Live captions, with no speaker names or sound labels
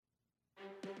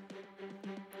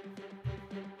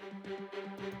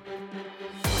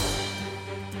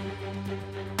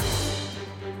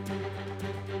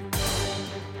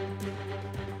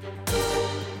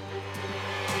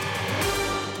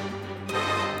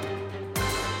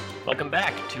Welcome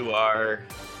back to our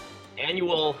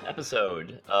annual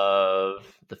episode of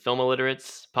the Film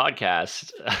Illiterates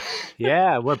podcast.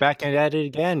 Yeah, we're back at it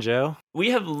again, Joe.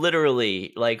 We have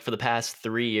literally, for the past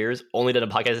 3 years, only done a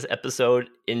podcast episode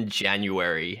in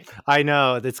January. I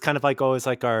know. It's kind of like always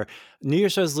like our New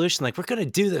Year's resolution, like we're going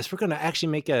to do this. We're going to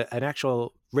actually make an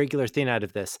actual regular thing out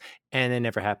of this. And it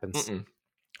never happens.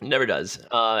 Never does.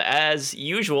 As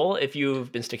usual, if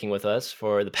you've been sticking with us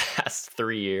for the past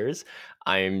 3 years,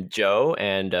 I'm Joe,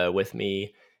 and with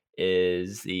me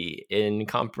is the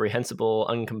incomprehensible,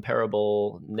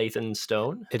 uncomparable Nathan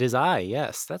Stone. It is I,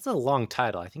 yes. That's a long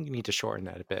title. I think you need to shorten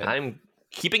that a bit. I'm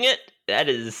keeping it. That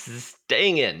is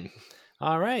staying in.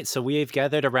 All right. So we've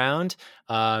gathered around,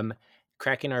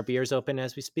 cracking our beers open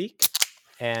as we speak.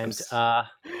 And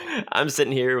I'm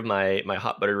sitting here with my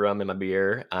hot buttered rum and my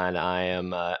beer, and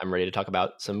I'm ready to talk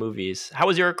about some movies. How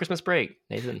was your Christmas break,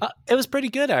 Nathan? It was pretty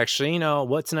good, actually.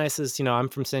 What's nice is, I'm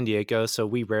from San Diego, so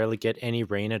we rarely get any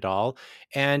rain at all.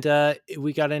 And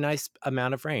we got a nice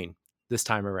amount of rain this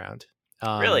time around.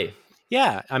 Really?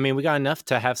 Yeah. I mean, we got enough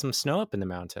to have some snow up in the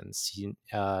mountains,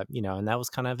 and that was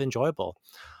kind of enjoyable.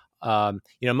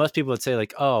 Most people would say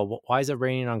like, oh, why is it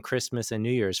raining on Christmas and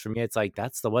New Year's? For me, it's like,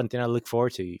 that's the one thing I look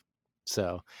forward to.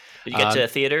 So did you get to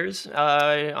theaters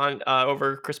on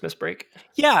over Christmas break?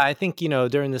 Yeah, I think,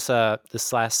 during this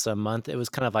last month, it was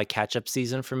kind of like catch up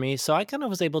season for me. So I kind of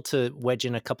was able to wedge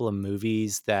in a couple of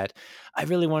movies that I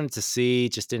really wanted to see,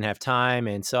 just didn't have time.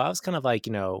 And so I was kind of like,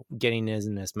 getting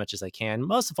in as much as I can.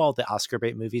 Most of all the Oscar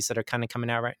bait movies that are kind of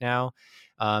coming out right now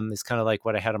is kind of like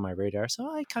what I had on my radar. So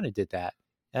I kind of did that.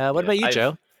 What about you,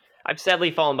 Joe? I've sadly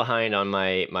fallen behind on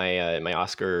my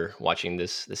Oscar watching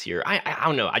this year. I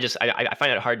don't know. I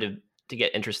find it hard to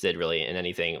get interested really in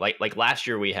anything. Like last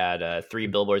year we had 3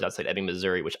 Billboards Outside Ebbing,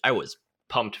 Missouri, which I was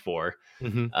pumped for.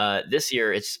 Mm-hmm. This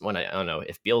year it's when I don't know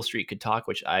if Beale Street Could Talk,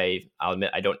 which I'll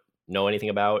admit I don't know anything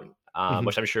about,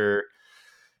 which I'm sure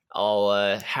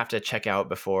I'll have to check out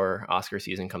before Oscar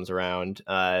season comes around.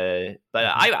 But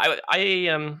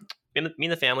me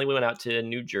and the family, we went out to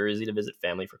New Jersey to visit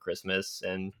family for Christmas,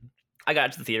 and I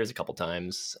got to the theaters a couple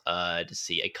times to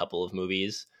see a couple of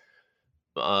movies.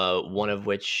 One of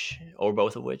which, or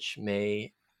both of which,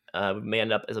 may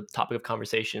end up as a topic of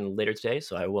conversation later today.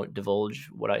 So I won't divulge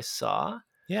what I saw.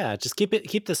 Yeah, just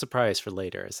keep the surprise for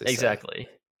later, as they say. Exactly.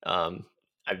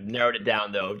 I've narrowed it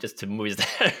down though, just to movies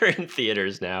that are in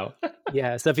theaters now.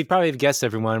 Yeah, so if you probably have guessed,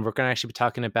 everyone, we're going to actually be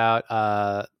talking about,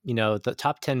 the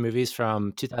top 10 movies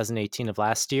from 2018 of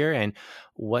last year, and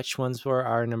which ones were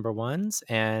our number ones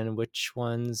and which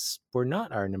ones were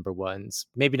not our number ones.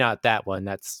 Maybe not that one.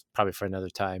 That's probably for another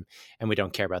time, and we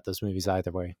don't care about those movies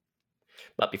either way.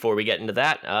 But before we get into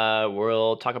that,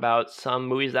 we'll talk about some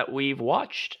movies that we've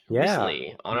watched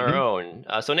recently on our own.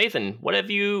 So Nathan, what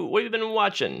have you been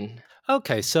watching?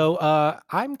 Okay, so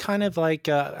I'm kind of like,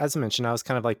 as I mentioned, I was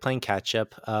kind of like playing catch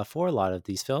up for a lot of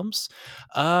these films.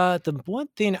 The one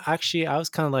thing actually I was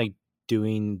kind of like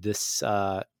doing this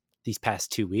these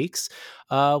past 2 weeks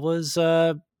was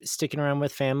sticking around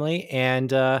with family, and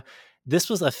this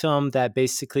was a film that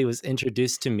basically was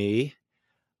introduced to me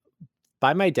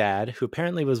by my dad, who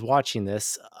apparently was watching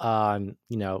this on,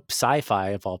 Sci-Fi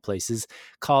of all places,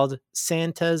 called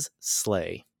Santa's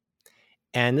Sleigh.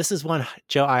 And this is one,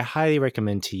 Joe, I highly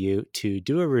recommend to you to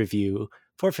do a review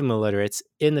for Film Illiterates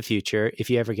in the future if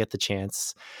you ever get the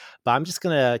chance. But I'm just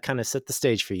going to kind of set the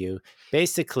stage for you.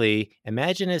 Basically,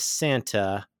 imagine if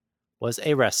Santa was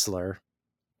a wrestler,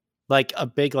 like a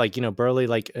big, burly,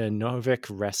 like a Nordic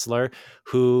wrestler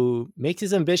who makes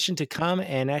his ambition to come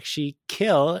and actually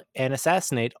kill and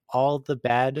assassinate all the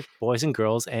bad boys and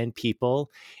girls and people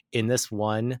in this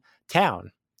one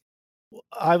town.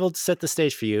 I will set the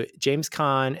stage for you. James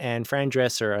Caan and Fran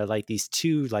Drescher are like these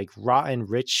two like rotten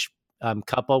rich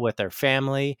couple with their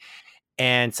family.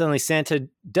 And suddenly Santa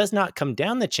does not come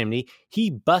down the chimney. He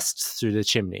busts through the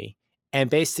chimney and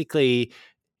basically,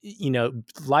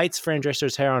 lights Fran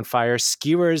Drescher's hair on fire,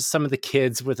 skewers some of the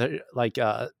kids with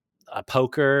a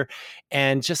poker,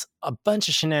 and just a bunch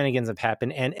of shenanigans have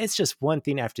happened. And it's just one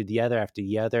thing after the other after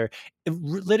the other.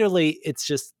 Literally, it's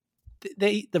just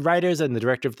the writers and the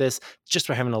director of this just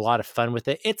were having a lot of fun with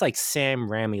it. It's like Sam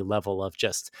Raimi level of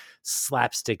just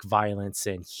slapstick violence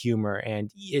and humor,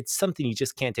 and it's something you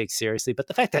just can't take seriously. But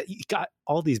the fact that you got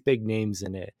all these big names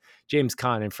in it, James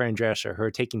Caan and Fran Drescher, who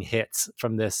are taking hits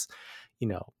from this,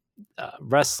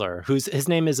 wrestler his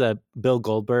name is Bill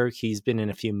Goldberg. He's been in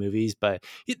a few movies, but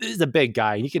he's a big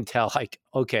guy. You can tell, like,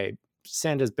 okay,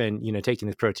 Santa's been, taking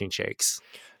his protein shakes.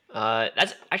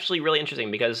 That's actually really interesting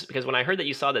because when I heard that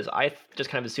you saw this, I just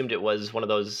kind of assumed it was one of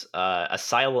those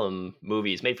asylum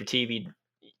movies made for TV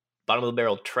bottom of the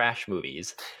barrel trash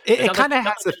movies. It, It it sounds like kind of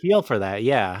has a feel for that,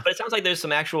 yeah. but it sounds like there's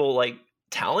some actual like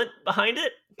talent behind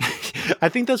it. I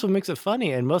think that's what makes it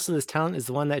funny, and most of this talent is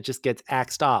the one that just gets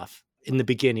axed off in the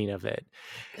beginning of it.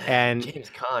 And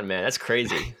James Caan, man, that's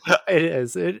crazy. it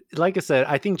is. Like I said,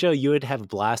 I think Joe, you would have a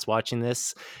blast watching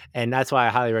this, and that's why I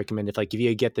highly recommend it. Like, if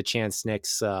you get the chance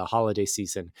next holiday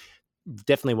season,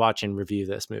 definitely watch and review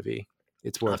this movie.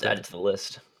 It's I'll have worth to add it it. to the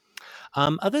list.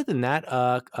 Other than that,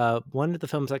 one of the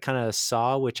films I kind of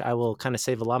saw, which I will kind of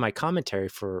save a lot of my commentary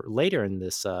for later in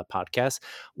this podcast,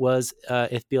 was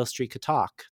If Beale Street Could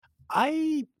Talk.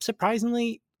 I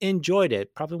surprisingly enjoyed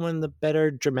it. Probably one of the better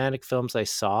dramatic films I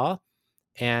saw.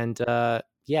 And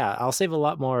yeah, I'll save a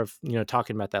lot more of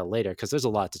talking about that later because there's a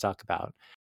lot to talk about.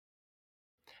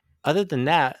 Other than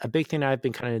that, a big thing I've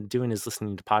been kind of doing is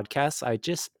listening to podcasts. I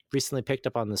just recently picked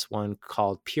up on this one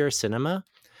called Pure Cinema,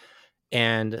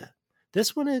 and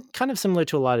this one is kind of similar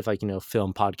to a lot of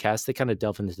film podcasts. They kind of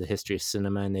delve into the history of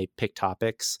cinema and they pick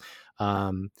topics.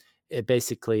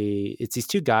 It's these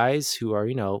two guys who are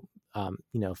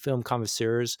film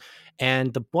connoisseurs,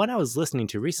 and the one I was listening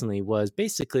to recently was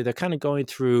basically they're kind of going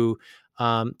through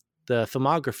the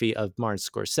filmography of Martin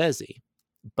Scorsese.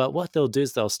 But what they'll do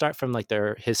is they'll start from like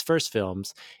his first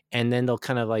films, and then they'll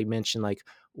kind of like mention like,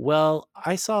 well,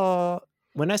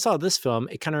 when I saw this film,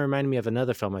 it kind of reminded me of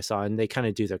another film I saw, and they kind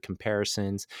of do their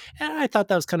comparisons. And I thought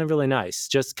that was kind of really nice,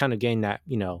 just kind of gain that,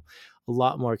 a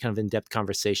lot more kind of in-depth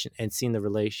conversation and seeing the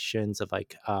relations of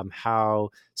like how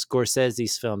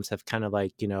Scorsese's films have kind of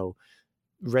like,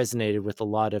 resonated with a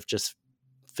lot of just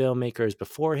filmmakers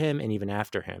before him and even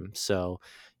after him. So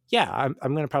yeah,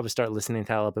 I'm going to probably start listening to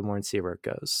that a little bit more and see where it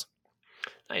goes.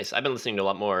 Nice. I've been listening to a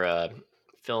lot more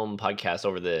film podcasts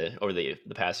over the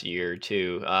past year or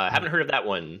two. I haven't heard of that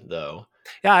one though.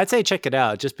 Yeah, I'd say check it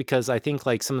out just because I think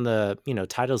like some of the,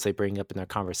 titles they bring up in their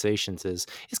conversations is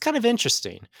kind of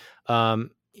interesting.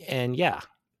 And yeah.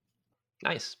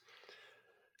 Nice.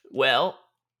 Well,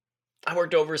 I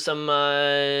worked over some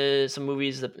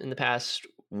movies in the past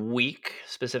week,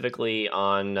 specifically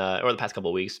on or the past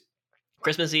couple of weeks.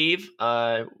 Christmas Eve.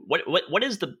 What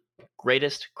is the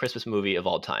greatest Christmas movie of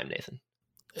all time, Nathan?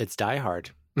 It's Die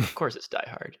Hard. Of course, it's Die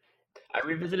Hard. I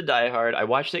revisited Die Hard. I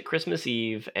watched it Christmas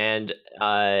Eve, and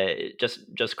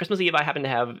just Christmas Eve, I happened to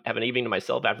have an evening to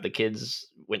myself after the kids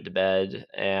went to bed,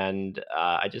 and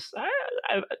I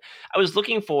was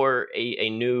looking for a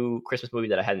new Christmas movie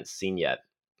that I hadn't seen yet,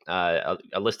 a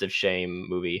List of Shame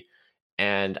movie,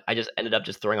 and I just ended up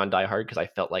just throwing on Die Hard because I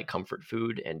felt like comfort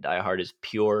food, and Die Hard is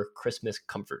pure Christmas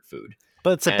comfort food.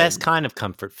 But it's the best kind of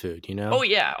comfort food, Oh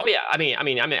yeah. I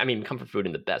mean, comfort food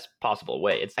in the best possible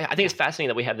way. I think it's fascinating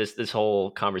that we have this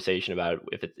whole conversation about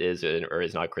if it is or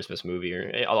is not a Christmas movie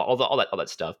or all that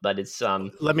stuff. But it's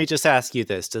Let me just ask you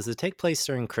this: does it take place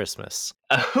during Christmas?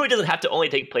 It doesn't have to only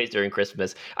take place during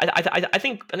Christmas. I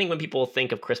think when people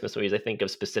think of Christmas movies, they think of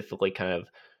specifically kind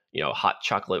of hot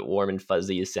chocolate, warm and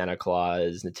fuzzy, Santa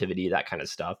Claus, Nativity, that kind of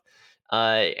stuff.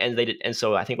 And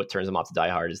so I think what turns them off to Die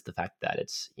Hard is the fact that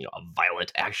it's a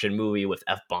violent action movie with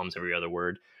F-bombs every other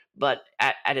word. But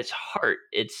at its heart,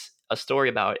 it's a story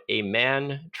about a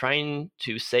man trying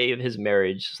to save his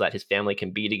marriage so that his family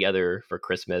can be together for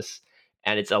Christmas.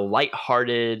 And it's a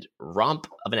light-hearted romp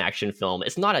of an action film.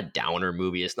 It's not a downer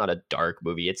movie. It's not a dark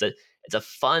movie. It's a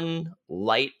fun,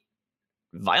 light,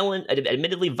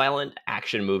 admittedly violent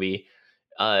action movie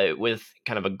with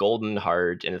kind of a golden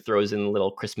heart, and it throws in a little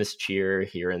Christmas cheer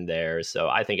here and there. So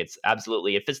I think it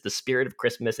fits the spirit of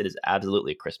Christmas. It is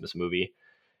absolutely a Christmas movie.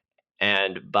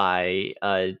 And by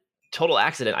total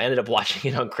accident, I ended up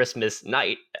watching it on Christmas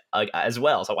night as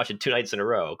well. So I watched it 2 nights in a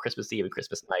row, Christmas Eve and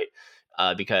Christmas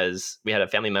night, because we had a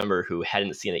family member who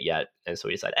hadn't seen it yet. And so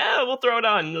we decided, we'll throw it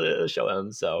on, show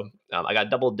him. So I got a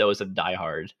double dose of Die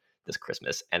Hard this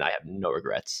Christmas, and I have no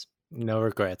regrets. No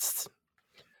regrets.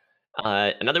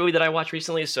 Another movie that I watched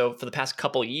recently. So for the past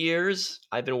couple years,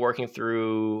 I've been working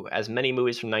through as many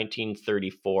movies from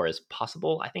 1934 as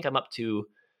possible. I think I'm up to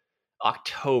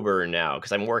October now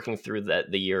because I'm working through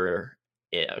the year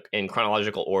in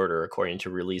chronological order according to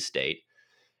release date.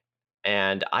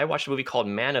 And I watched a movie called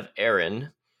Man of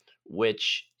Erin,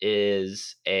 which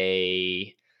is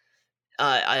a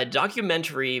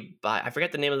documentary by, I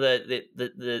forget the name of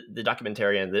the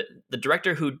documentarian, the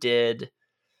director who did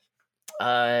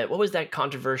what was that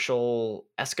controversial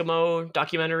Eskimo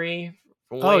documentary?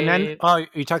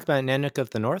 You talked about Nanook of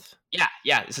the North?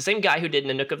 Yeah. It's the same guy who did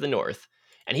Nanook of the North.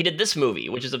 And he did this movie,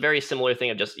 which is a very similar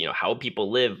thing of just, how people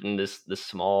live in this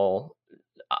small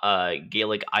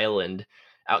Gaelic island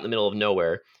out in the middle of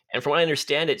nowhere. And from what I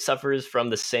understand, it suffers from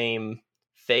the same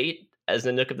fate as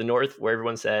Nanook of the North, where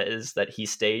everyone says that he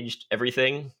staged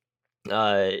everything.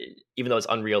 uh, even though it's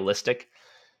unrealistic.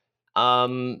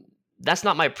 Um, that's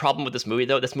not my problem with this movie,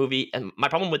 though. This movie, and my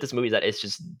problem with this movie is that it's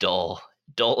just dull,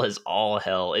 dull as all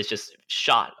hell. It's just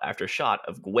shot after shot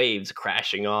of waves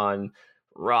crashing on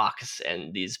rocks,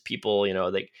 and these people,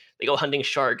 they go hunting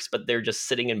sharks, but they're just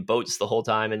sitting in boats the whole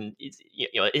time, and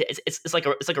it's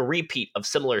like a repeat of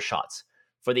similar shots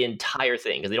for the entire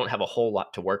thing because they don't have a whole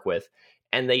lot to work with,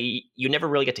 and you never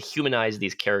really get to humanize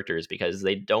these characters because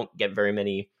they don't get very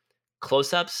many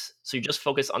close-ups, so you just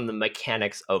focus on the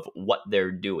mechanics of what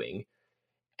they're doing.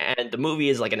 And the movie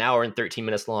is like an hour and 13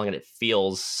 minutes long, and it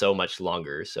feels so much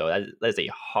longer. So that's a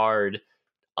hard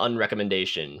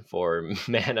unrecommendation for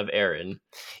Man of Erin.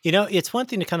 It's one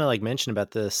thing to kind of like mention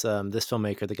about this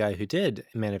filmmaker, the guy who did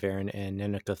Man of Erin and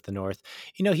Nanook of the North.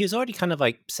 He was already kind of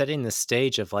like setting the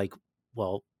stage of like,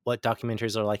 well, what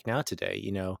documentaries are like now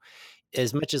today.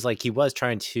 As much as like he was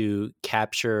trying to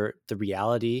capture the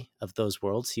reality of those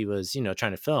worlds he was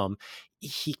trying to film,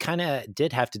 he kind of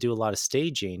did have to do a lot of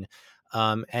staging,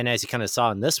 and as you kind of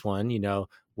saw in this one,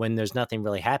 when there's nothing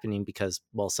really happening because,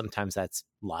 well, sometimes that's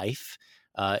life.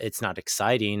 It's not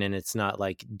exciting and it's not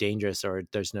like dangerous or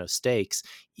there's no stakes.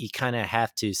 You kind of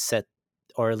have to set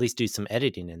or at least do some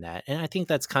editing in that, and I think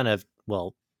that's kind of,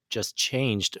 well, just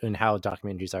changed in how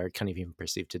documentaries are kind of even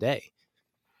perceived today.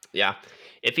 Yeah.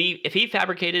 If he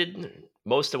fabricated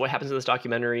most of what happens in this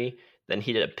documentary, then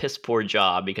he did a piss poor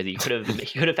job because he could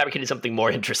have fabricated something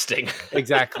more interesting.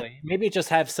 Exactly. Maybe just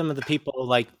have some of the people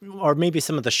like, or maybe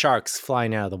some of the sharks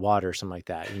flying out of the water or something like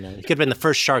that. It could have been the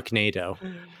first Sharknado.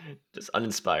 Just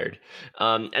uninspired.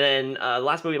 And then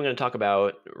last movie I'm going to talk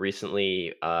about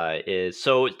recently is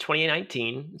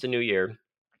 2019. It's a new year.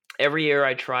 Every year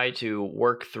I try to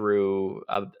work through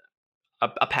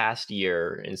a past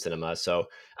year in cinema. So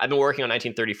I've been working on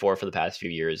 1934 for the past few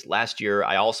years. Last year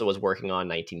I also was working on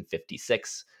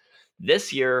 1956.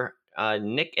 This year,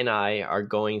 Nick and I are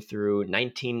going through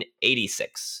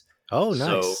 1986. Oh,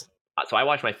 So, nice. so I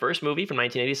watched my first movie from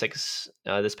 1986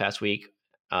 this past week,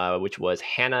 which was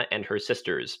Hannah and Her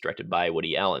Sisters, directed by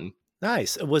Woody Allen.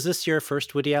 Nice. Was this your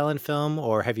first Woody Allen film,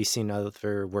 or have you seen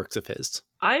other works of his?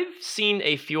 I've seen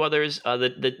a few others.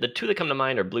 The two that come to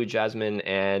mind are Blue Jasmine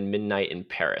and Midnight in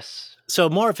Paris. So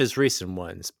more of his recent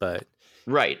ones, but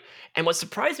Right. And what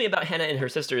surprised me about Hannah and Her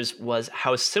Sisters was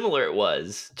how similar it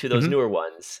was to those Mhm. newer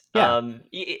ones. Yeah.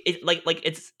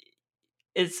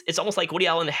 It's almost like Woody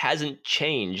Allen hasn't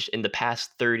changed in the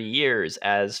past 30 years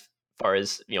as far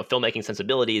as filmmaking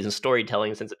sensibilities and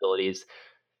storytelling sensibilities.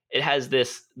 It has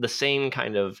the same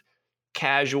kind of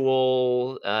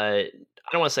casual, I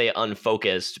don't want to say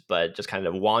unfocused, but just kind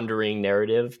of wandering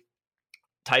narrative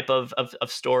type of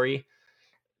story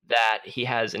that he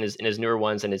has in his newer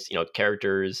ones, and his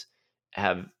characters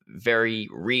have very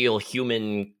real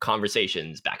human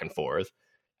conversations back and forth,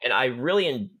 and I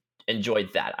really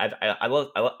enjoyed that. I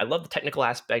love the technical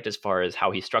aspect as far as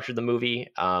how he structured the movie.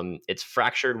 It's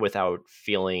fractured without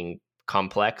feeling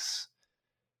complex.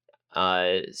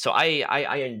 So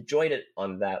I enjoyed it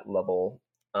on that level.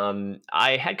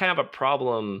 I had kind of a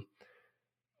problem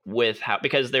with how,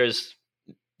 because there's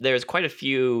quite a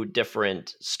few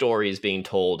different stories being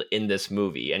told in this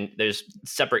movie, and there's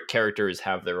separate characters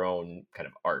have their own kind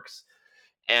of arcs,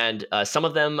 and some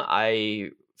of them I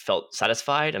felt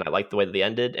satisfied and I liked the way that they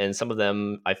ended, and some of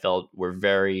them I felt were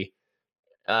very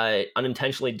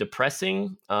unintentionally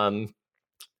depressing.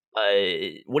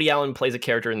 Woody Allen plays a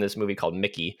character in this movie called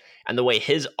Mickey, and the way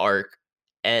his arc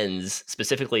ends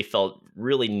specifically felt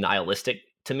really nihilistic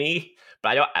to me.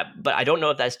 But I don't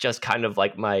know if that's just kind of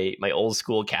like my old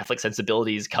school Catholic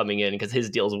sensibilities coming in, because his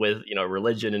deals with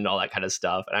religion and all that kind of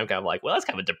stuff, and I'm kind of like, well, that's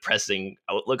kind of a depressing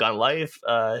outlook on life.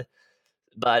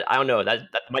 But I don't know, that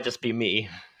might just be me.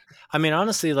 I mean,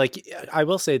 honestly, like I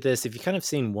will say this: if you've kind of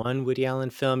seen one Woody Allen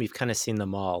film, you've kind of seen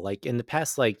them all. Like in the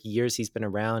past, like years, he's been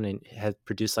around and has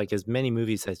produced like as many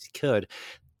movies as he could.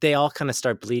 They all kind of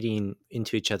start bleeding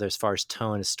into each other as far as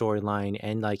tone, a storyline,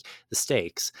 and like the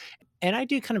stakes. And I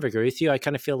do kind of agree with you. I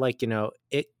kind of feel like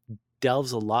it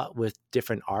delves a lot with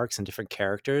different arcs and different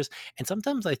characters. And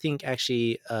sometimes I think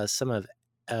actually some of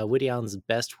Woody Allen's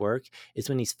best work is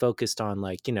when he's focused on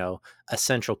like a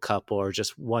central couple or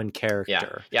just one Yeah,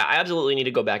 character. yeah, I absolutely need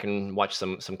to go back and watch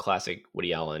some classic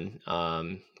Woody Allen.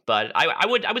 But I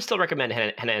would still recommend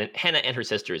Hannah and Her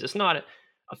Sisters. It's not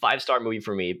a 5-star movie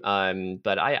for me.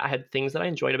 But I had things that I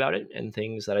enjoyed about it and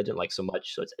things that I didn't like so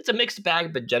much. So it's a mixed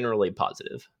bag, but generally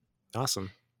positive.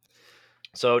 Awesome.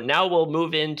 So now we'll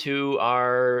move into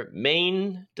our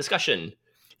main discussion,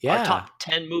 our Yeah. top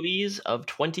 10 movies of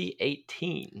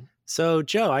 2018. So,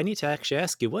 Joe, I need to actually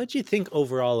ask you, what did you think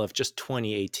overall of just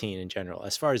 2018 in general,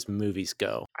 as far as movies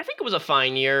go? I think it was a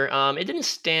fine year. It didn't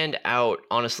stand out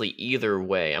honestly either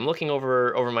way. I'm looking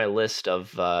over my list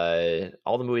of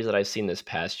all the movies that I've seen this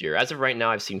past year. As of right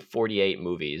now, I've seen 48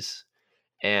 movies,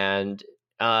 and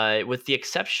with the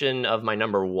exception of my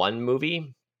number one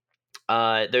movie,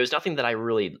 there's nothing that I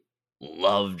really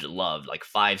loved, like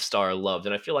 5-star loved.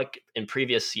 And I feel like in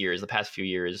previous years, the past few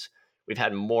years, we've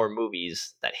had more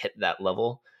movies that hit that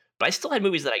level. But I still had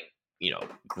movies that I,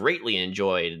 greatly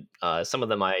enjoyed. Some of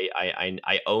them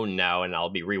I own now, and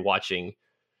I'll be rewatching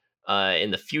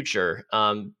in the future.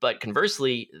 But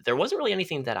conversely, there wasn't really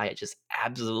anything that I just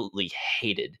absolutely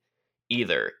hated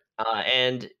either.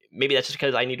 And maybe that's just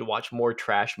because I need to watch more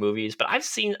trash movies. But I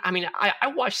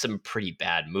watched some pretty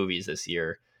bad movies this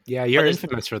year. Yeah, But you're there's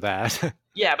infamous for that.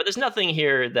 yeah, but there's nothing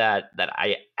here that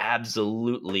I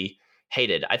absolutely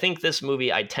hated. I think this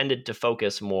movie I tended to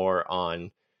focus more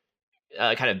on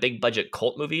kind of big budget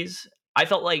cult movies. I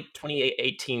felt like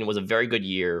 2018 was a very good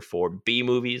year for B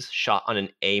movies shot on an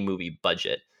A movie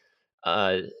budget.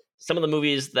 Uh, some of the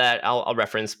movies that I'll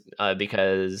reference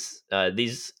because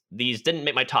these didn't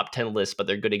make my top 10 list, but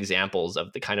they're good examples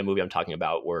of the kind of movie I'm talking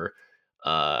about. Were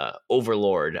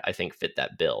Overlord, I think, fit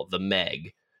that bill. The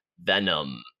Meg,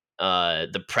 Venom,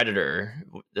 The Predator,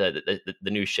 the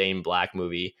new Shane Black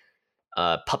movie,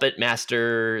 Puppet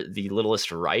Master, The Littlest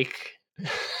Reich.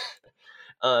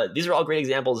 These are all great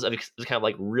examples of kind of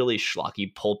like really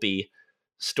schlocky, pulpy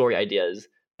story ideas,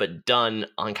 but done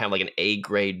on kind of like an A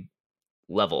grade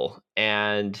level.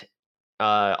 And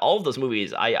all of those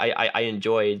movies, I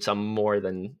enjoyed some more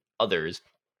than others,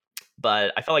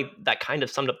 but I felt like that kind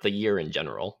of summed up the year in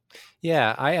general.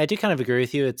 Yeah, I do kind of agree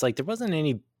with you. It's like there wasn't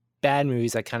any bad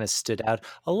movies that kind of stood out.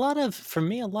 For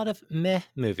me, a lot of meh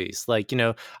movies. Like,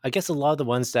 I guess a lot of the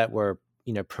ones that were,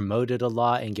 promoted a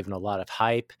lot and given a lot of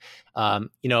hype.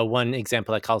 One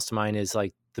example that calls to mind is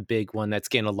like the big one that's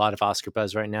getting a lot of Oscar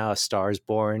buzz right now, A Star is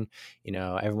Born.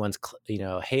 Everyone's,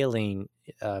 hailing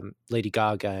Lady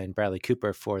Gaga and Bradley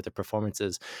Cooper for the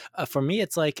performances. For me,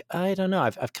 it's like, I don't know.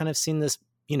 I've kind of seen this,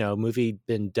 movie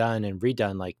been done and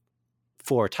redone like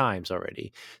 4 times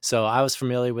already. So I was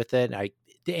familiar with it.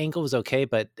 The angle was okay,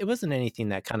 but it wasn't anything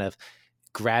that kind of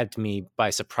grabbed me by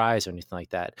surprise or anything like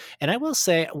that. And I will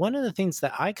say one of the things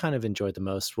that I kind of enjoyed the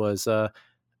most was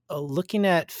looking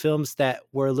at films that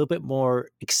were a little bit more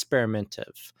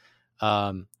experimentative.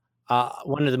 Um,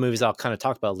 One of the movies I'll kind of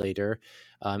talk about later,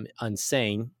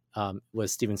 Unsane,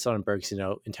 was Steven Soderbergh's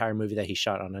entire movie that he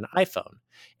shot on an iPhone,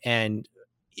 and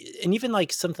even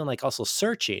like something like also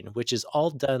Searching, which is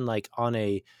all done like on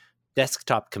a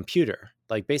desktop computer.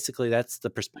 Like basically that's the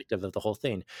perspective of the whole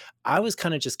thing. I was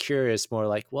kind of just curious more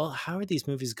like, well, how are these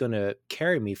movies going to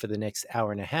carry me for the next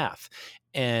hour and a half?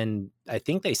 And I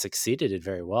think they succeeded it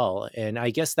very well. And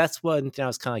I guess that's one thing I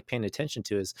was kind of like paying attention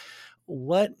to is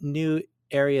what new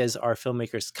areas are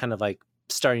filmmakers kind of like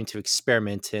starting to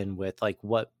experiment in with like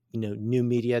what new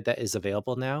media that is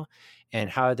available now, and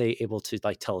how are they able to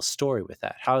like tell a story with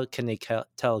that? How can they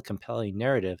tell a compelling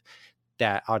narrative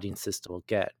that audiences will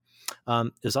get?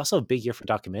 There's also a big year for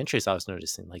documentaries. I was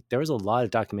noticing like there was a lot of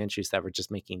documentaries that were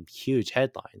just making huge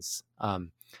headlines,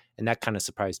 and that kind of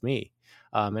surprised me.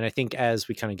 And I think as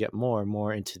we kind of get more and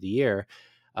more into the year,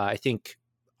 I think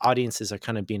audiences are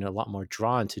kind of being a lot more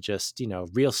drawn to just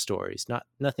real stories, not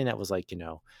nothing that was like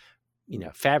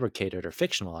fabricated or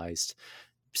fictionalized,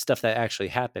 stuff that actually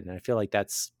happened. And I feel like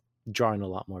that's drawing a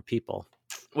lot more people.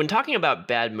 When talking about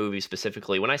bad movies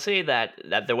specifically, when I say that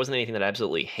there wasn't anything that I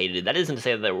absolutely hated, that isn't to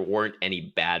say that there weren't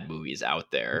any bad movies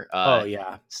out there. Oh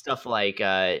yeah. Stuff like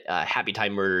Happy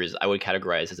Time Murders, I would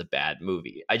categorize as a bad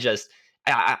movie. I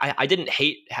didn't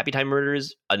hate Happy Time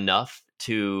Murders enough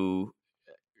to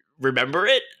remember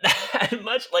it that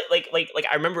much. Like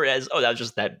I remember it as, oh, that was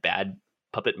just that bad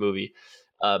puppet movie.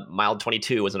 Mild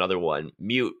 22 was another one.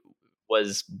 Mute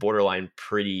was borderline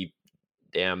pretty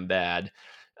damn bad.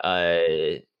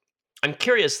 I'm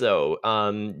curious though.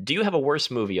 Do you have a worst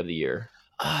movie of the year?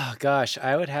 Oh gosh,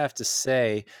 I would have to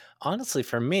say, honestly,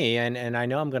 for me, and I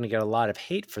know I'm going to get a lot of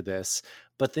hate for this,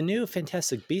 but the new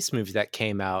Fantastic Beasts movie that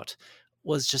came out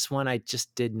was just one I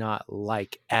just did not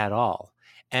like at all.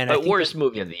 And I But think that worst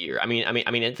movie of the year. I'm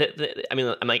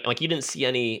like you didn't see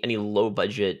any low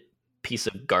budget piece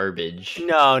of garbage.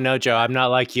 no, no, Joe, I'm not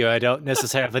like you. I don't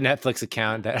necessarily have a Netflix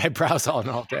account that I browse on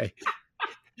all day.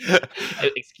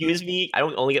 Excuse me, I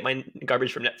don't only get my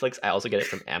garbage from Netflix. I also get it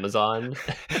from Amazon.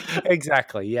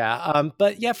 Exactly. Yeah.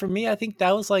 But yeah, for me, I think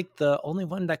that was like the only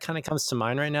one that kind of comes to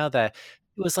mind right now that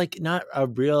it was like not a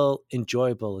real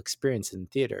enjoyable experience in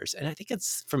theaters. And I think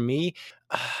it's for me,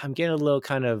 I'm getting a little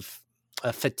kind of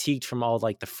fatigued from all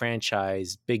like the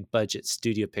franchise, big budget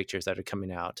studio pictures that are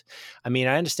coming out. I mean,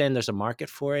 I understand there's a market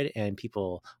for it and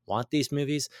people want these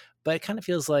movies, but it kind of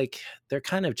feels like they're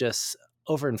kind of just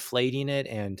overinflating it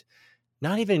and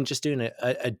not even just doing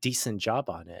a decent job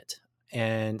on it.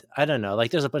 And I don't know,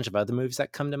 like there's a bunch of other movies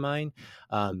that come to mind.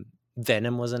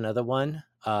 Venom was another one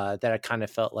that I kind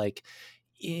of felt like,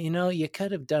 you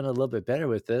could have done a little bit better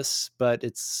with this, but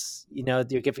it's, you're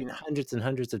giving hundreds and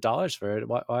hundreds of dollars for it.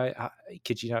 Why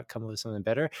could you not come up with something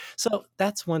better? So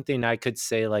that's one thing I could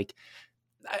say, like,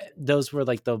 those were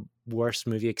like the worst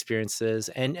movie experiences.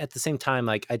 And at the same time,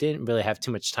 like, I didn't really have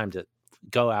too much time to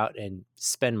go out and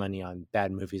spend money on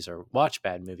bad movies or watch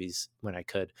bad movies when I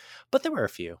could, but there were a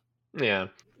few. Yeah.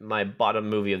 My bottom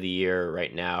movie of the year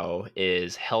right now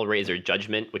is Hellraiser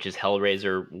Judgment, which is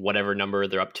Hellraiser whatever number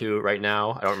they're up to right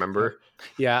now. I don't remember.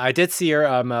 Yeah, I did see your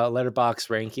letterbox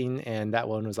ranking, and that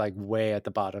one was like way at the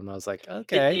bottom. I was like,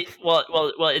 okay.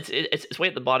 It's way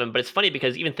at the bottom, but it's funny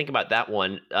because even think about that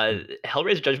one.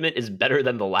 Hellraiser Judgment is better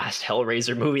than the last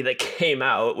Hellraiser movie that came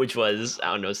out, which was,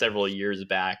 I don't know, several years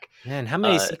back. Man, how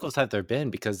many sequels have there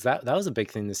been? Because that was a big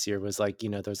thing this year. Was like,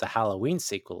 there's a Halloween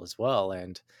sequel as well,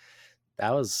 and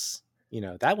that was,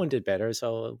 that one did better.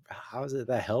 So how is it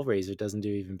that Hellraiser doesn't do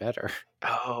even better?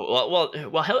 Oh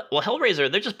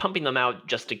Hellraiser, they're just pumping them out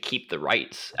just to keep the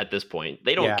rights at this point.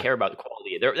 They don't care about the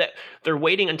quality. They're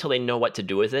waiting until they know what to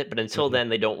do with it, but until then,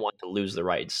 they don't want to lose the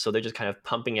rights. So they're just kind of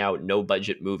pumping out no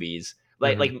budget movies,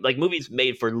 like movies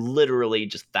made for literally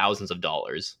just thousands of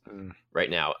dollars right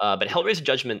now. But Hellraiser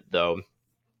Judgment though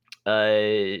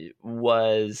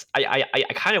was I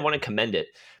kind of want to commend it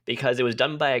because it was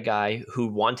done by a guy who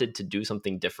wanted to do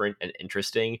something different and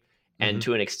interesting, and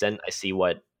to an extent, I see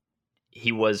what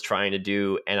he was trying to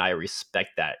do, and I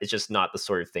respect that. It's just not the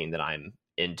sort of thing that I'm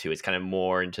into. It's kind of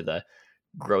more into the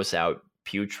gross out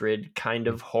putrid kind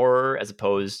of horror as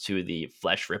opposed to the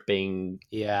flesh ripping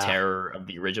terror of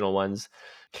the original ones.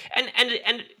 And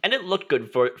it looked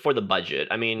good for the budget.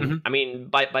 I mean,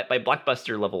 by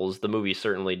blockbuster levels, the movie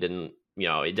certainly didn't,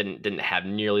 it didn't have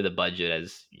nearly the budget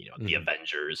as, the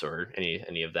Avengers or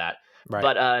any of that. Right.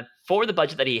 But for the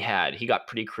budget that he had, he got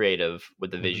pretty creative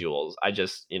with the visuals. I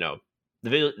just,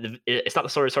 it's not the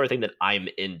sort of thing that I'm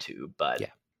into, but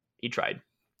he tried.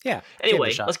 Yeah.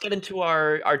 Anyway, let's get into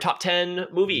our top 10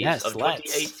 movies of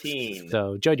 2018.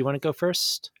 So, Joe, do you want to go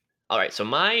first? All right. So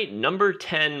my number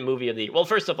 10 movie of the year. Well,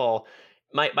 first of all,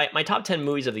 my top 10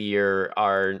 movies of the year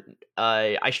are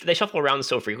they shuffle around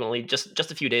so frequently.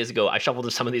 Just a few days ago, I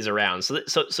shuffled some of these around.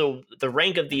 So the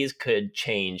rank of these could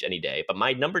change any day. But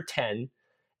my number 10,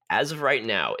 as of right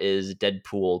now, is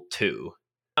Deadpool 2.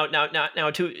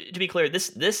 Now to be clear, this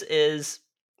is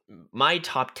my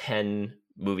top 10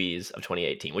 movies of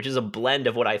 2018, which is a blend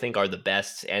of what I think are the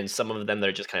best and some of them that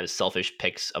are just kind of selfish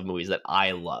picks of movies that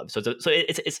I love. So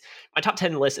it's my top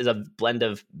 10 list is a blend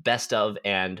of best of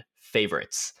and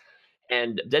favorites.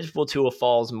 And Deadpool 2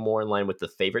 falls more in line with the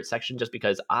favorite section just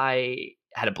because I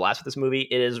had a blast with this movie.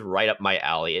 It is right up my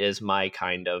alley. It is my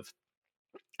kind of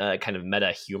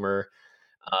meta humor.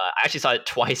 I actually saw it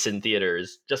twice in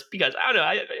theaters just because, I don't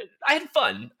know, I had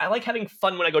fun. I like having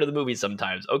fun when I go to the movies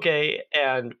sometimes, okay?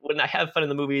 And when I have fun in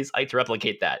the movies, I like to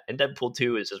replicate that. And Deadpool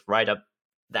 2 is just right up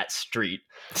that street.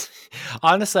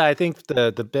 Honestly, I think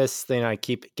the best thing I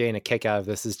keep getting a kick out of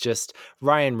this is just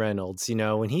Ryan Reynolds.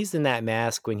 When he's in that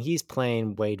mask, when he's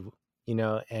playing Wade,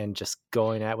 and just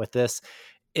going at with this,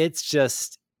 it's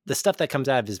just the stuff that comes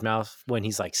out of his mouth when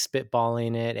he's like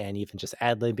spitballing it and even just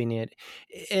ad-libbing it.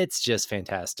 It's just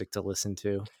fantastic to listen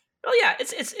to. Well, yeah,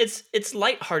 it's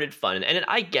lighthearted fun, and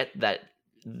I get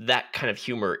that kind of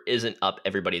humor isn't up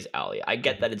everybody's alley. I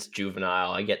get that it's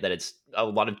juvenile. I get that it's a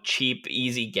lot of cheap,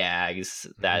 easy gags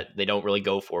that they don't really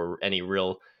go for any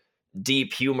real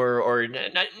deep humor, or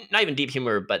not even deep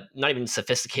humor, but not even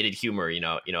sophisticated humor.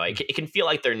 It can feel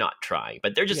like they're not trying,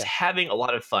 but they're just having a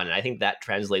lot of fun. And I think that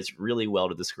translates really well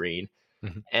to the screen.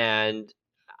 And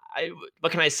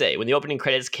what can I say? When the opening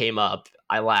credits came up,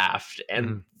 I laughed,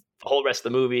 and the whole rest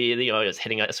of the movie, just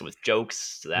hitting us with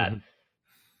jokes that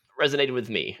resonated with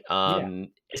me.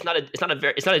 It's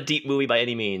not a deep movie by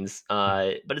any means,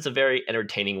 but it's a very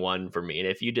entertaining one for me. And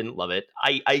if you didn't love it,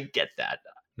 I get that.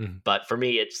 But for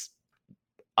me, it's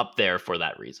up there for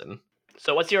that reason.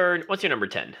 So what's your number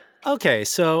 10? Okay,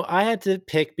 so I had to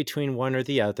pick between one or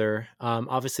the other.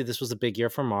 Obviously, this was a big year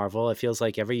for Marvel. It feels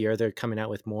like every year they're coming out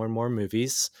with more and more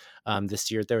movies. This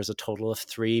year, there was a total of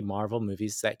 3 Marvel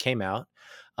movies that came out.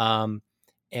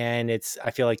 And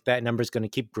I feel like that number is going to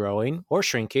keep growing or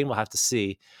shrinking. We'll have to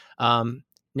see.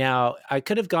 Now, I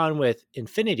could have gone with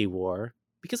Infinity War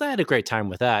because I had a great time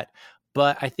with that.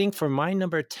 But I think for my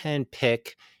number 10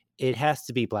 pick, it has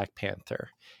to be Black Panther.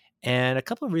 And a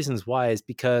couple of reasons why is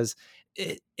because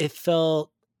it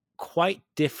felt quite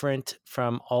different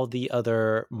from all the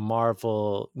other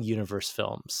Marvel Universe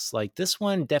films. Like this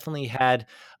one definitely had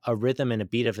a rhythm and a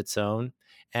beat of its own.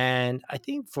 And I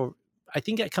think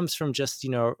it comes from just,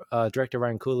 director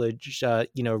Ryan Coolidge,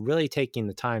 really taking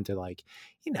the time to like,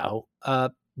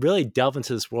 really delve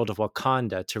into this world of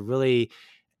Wakanda to really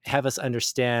have us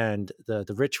understand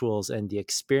the rituals and the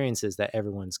experiences that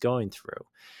everyone's going through,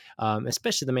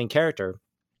 especially the main character.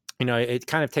 It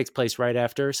kind of takes place right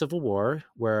after Civil War,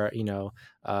 where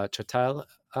T'Challa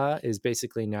is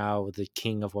basically now the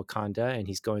king of Wakanda, and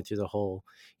he's going through the whole,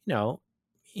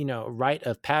 you know, rite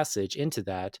of passage into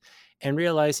that, and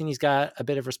realizing he's got a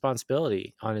bit of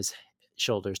responsibility on his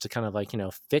shoulders to kind of like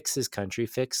fix his country,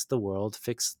 fix the world,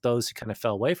 fix those who kind of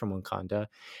fell away from Wakanda.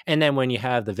 And then when you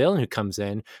have the villain who comes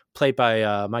in, played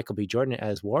by Michael B. Jordan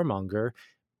as Warmonger,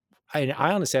 I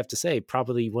honestly have to say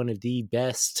probably one of the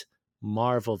best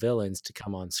Marvel villains to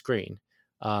come on screen.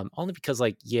 Only because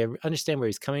like understand where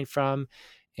he's coming from,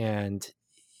 and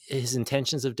his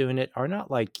intentions of doing it are not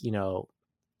like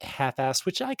half-assed,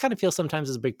 which I kind of feel sometimes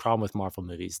is a big problem with Marvel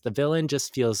movies. The villain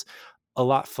just feels a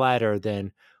lot flatter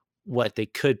than what they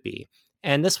could be.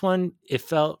 And this one, it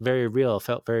felt very real, it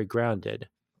felt very grounded.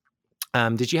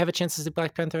 Did you have a chance to see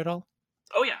Black Panther at all?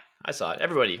 Oh yeah, I saw it.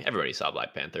 Everybody saw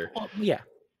Black Panther. Well, yeah.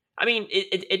 I mean,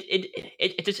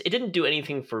 it didn't do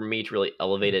anything for me to really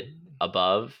elevate it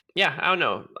above. Yeah, I don't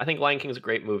know. I think Lion King is a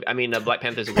great movie. I mean, Black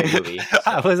Panther is a great movie. So.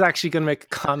 I was actually going to make a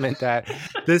comment that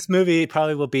this movie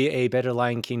probably will be a better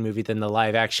Lion King movie than the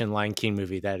live action Lion King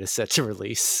movie that is set to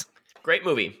release. Great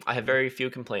movie. I have very few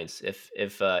complaints,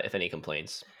 if any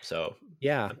complaints. So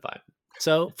yeah, I'm fine.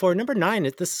 So for number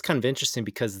 9, this is kind of interesting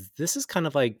because this is kind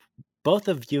of like both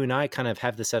of you and I kind of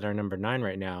have this at our number 9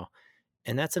 right now,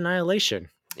 and that's Annihilation.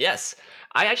 Yes,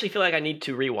 I actually feel like I need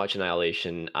to rewatch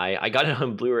Annihilation. I got it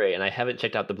on Blu-ray and I haven't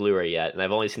checked out the Blu-ray yet, and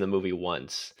I've only seen the movie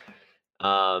once.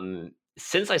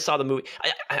 Since I saw the movie,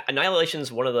 Annihilation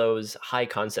is one of those high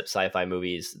concept sci-fi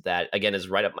movies that again is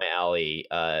right up my alley.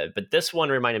 But this one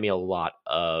reminded me a lot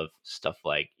of stuff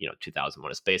like 2001: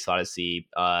 A Space Odyssey,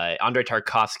 Andrei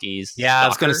Tarkovsky's. Yeah,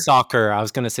 Stalker. I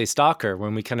was going to say Stalker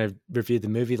when we kind of reviewed the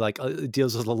movie. Like it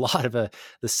deals with a lot of the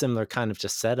similar kind of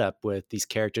just setup with these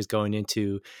characters going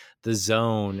into the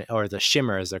zone or the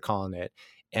shimmer as they're calling it,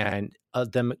 and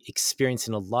them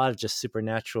experiencing a lot of just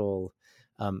supernatural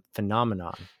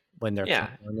phenomenon when they're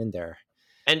going in there.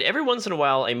 And every once in a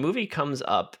while, a movie comes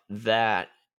up that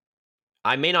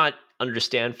I may not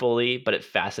understand fully, but it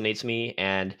fascinates me,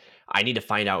 and I need to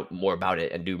find out more about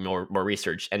it and do more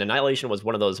research. And Annihilation was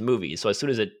one of those movies. So as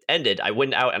soon as it ended, I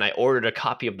went out and I ordered a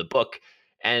copy of the book,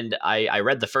 and I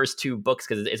read the first 2 books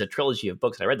because it's a trilogy of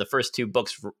books. And I read the first 2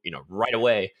 books, right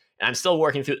away. And I'm still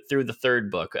working through the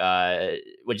 3rd book,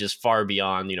 which is far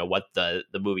beyond what the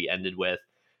movie ended with.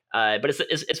 But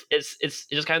it's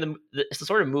just kind of it's the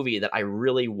sort of movie that I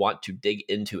really want to dig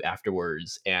into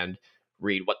afterwards and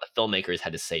read what the filmmakers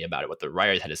had to say about it, what the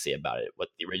writers had to say about it, what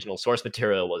the original source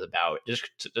material was about,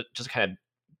 just kind of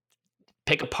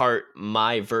pick apart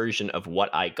my version of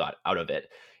what I got out of it.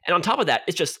 And on top of that,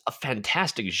 it's just a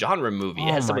fantastic genre movie.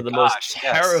 It has some of the most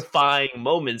terrifying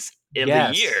moments in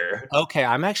the year. Okay,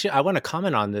 I want to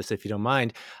comment on this if you don't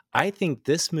mind. I think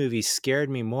this movie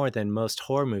scared me more than most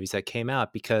horror movies that came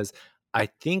out because I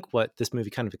think what this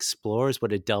movie kind of explores,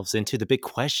 what it delves into, the big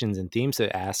questions and themes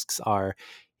it asks are,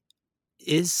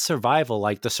 is survival,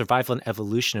 like the survival and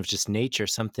evolution of just nature,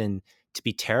 something to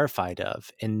be terrified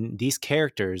of? And these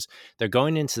characters, they're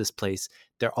going into this place,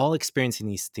 they're all experiencing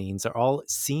these themes, they're all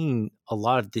seeing a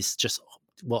lot of this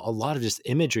a lot of just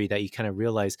imagery that you kind of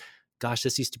realize, gosh,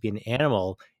 this used to be an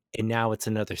animal and now it's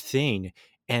another thing.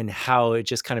 And how it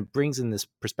just kind of brings in this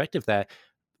perspective that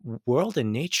world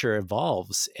and nature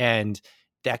evolves, and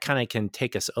that kind of can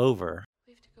take us over.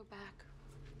 We have to go back.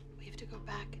 We have to go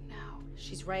back now.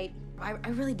 She's right. I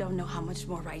really don't know how much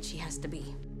more right she has to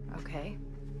be. Okay.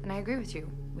 And I agree with you.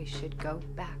 We should go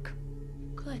back.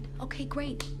 Good. Okay,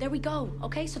 great. There we go.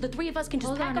 Okay, so the 3 of us can just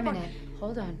Hold pack on a up minute.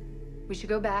 Hold on. We should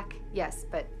go back, yes,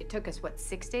 but it took us,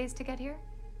 6 days to get here?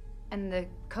 And the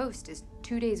coast is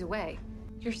 2 days away.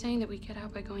 You're saying that we get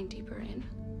out by going deeper in?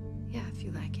 Yeah, if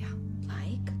you like, yeah.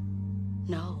 Like?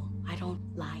 No, I don't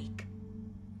like.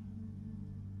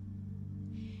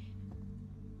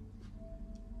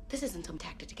 This isn't some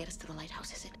tactic to get us to the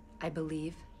lighthouse, is it? I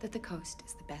believe that the coast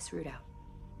is the best route out.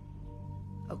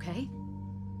 Okay?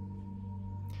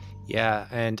 Yeah,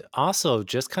 and also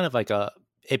just kind of like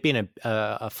it being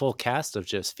a full cast of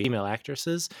just female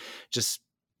actresses, just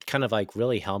kind of like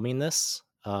really helming this.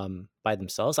 by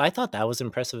themselves. I thought that was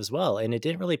impressive as well. And it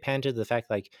didn't really pander to the fact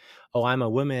like, oh, I'm a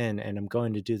woman and I'm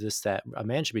going to do this that a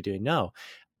man should be doing. No,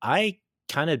 I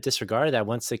kind of disregarded that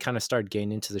once they kind of started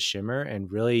getting into the shimmer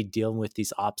and really dealing with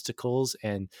these obstacles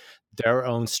and their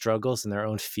own struggles and their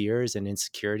own fears and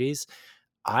insecurities.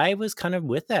 I was kind of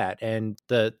with that. And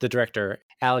the director,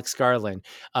 Alex Garland,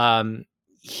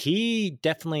 he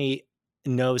definitely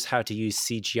knows how to use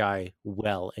CGI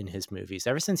well in his movies.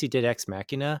 Ever since he did Ex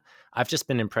Machina, I've just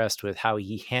been impressed with how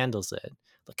he handles it.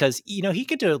 Because, he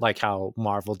could do it like how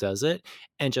Marvel does it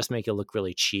and just make it look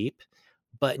really cheap.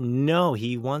 But no,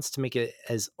 he wants to make it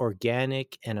as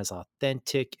organic and as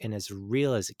authentic and as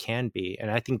real as it can be.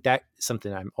 And I think that's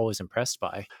something I'm always impressed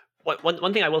by.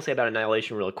 One thing I will say about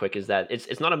Annihilation real quick is that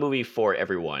it's not a movie for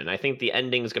everyone. I think the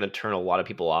ending is going to turn a lot of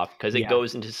people off because it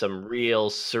goes into some real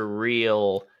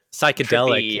surreal,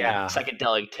 psychedelic, trippy,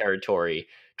 psychedelic territory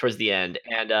towards the end.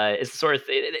 And it's sort of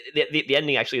the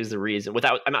ending actually is the reason.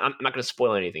 I'm not going to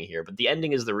spoil anything here, but the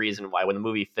ending is the reason why when the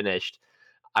movie finished,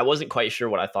 I wasn't quite sure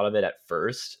what I thought of it at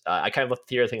first. I kind of left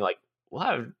the theater thinking like, well,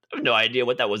 I have no idea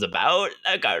what that was about.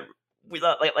 That got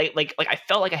like I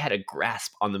felt like I had a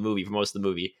grasp on the movie for most of the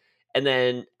movie. And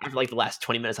then after like the last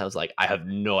 20 minutes, I was like, I have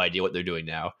no idea what they're doing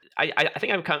now. I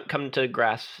think I've come to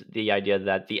grasp the idea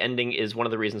that the ending is one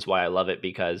of the reasons why I love it,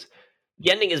 because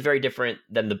the ending is very different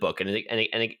than the book. And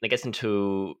it gets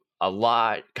into a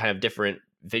lot kind of different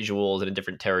visuals and a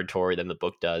different territory than the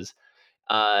book does.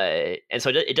 And so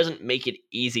it doesn't make it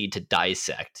easy to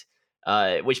dissect,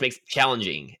 which makes it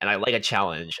challenging. And I like a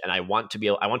challenge, and I want to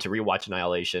rewatch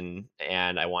Annihilation,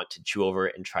 and I want to chew over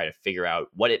it and try to figure out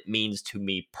what it means to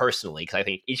me personally, because I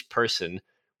think each person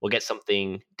will get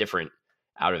something different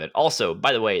out of it. Also,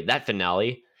 by the way, that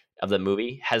finale of the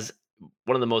movie has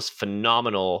one of the most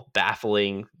phenomenal,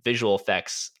 baffling visual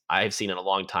effects I've seen in a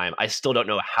long time. I still don't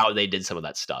know how they did some of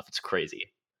that stuff. It's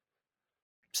crazy.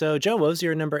 So, Joe, what was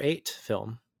your number 8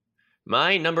 film?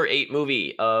 My number 8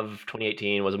 movie of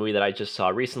 2018 was a movie that I just saw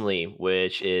recently,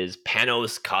 which is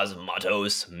Panos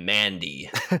Cosmatos' Mandy.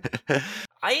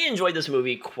 I enjoyed this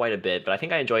movie quite a bit, but I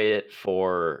think I enjoyed it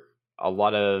for a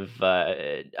lot of...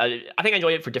 I think I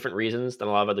enjoyed it for different reasons than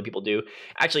a lot of other people do.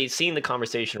 Actually, seeing the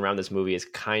conversation around this movie is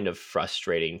kind of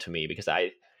frustrating to me, because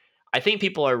I think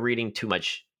people are reading too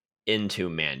much into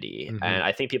Mandy, and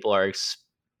I think people are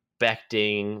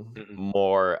expecting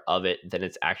more of it than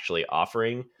it's actually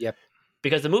offering. Yep.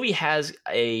 Because the movie has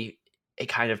a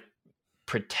kind of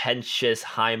pretentious,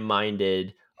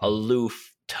 high-minded,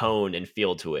 aloof tone and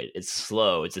feel to it. It's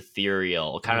slow, it's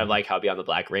ethereal, kind of like how Beyond the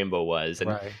Black Rainbow was.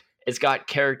 And it's got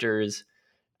characters,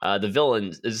 the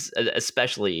villain is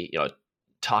especially,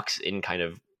 talks in kind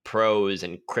of prose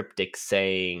and cryptic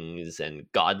sayings and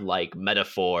godlike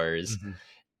metaphors.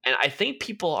 And I think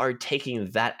people are taking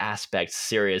that aspect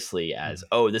seriously as,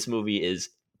 oh, this movie is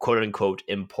quote unquote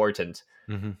important.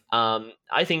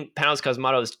 I think Panos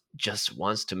Cosmatos just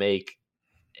wants to make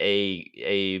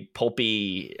a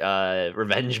pulpy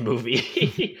revenge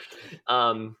movie.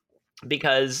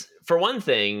 Because for one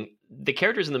thing, the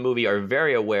characters in the movie are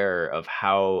very aware of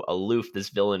how aloof this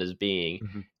villain is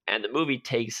being, and the movie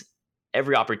takes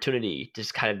every opportunity to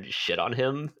just kind of shit on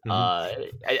him.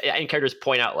 And characters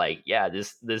point out like, yeah,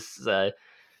 this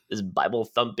Bible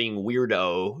thumping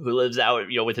weirdo who lives out,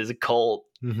 with his cult.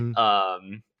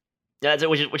 Yeah, that's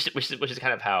which is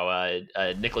kind of how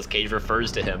Nicolas Cage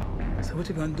refers to him. So what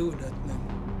you gonna do with that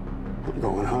thing? I'm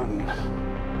going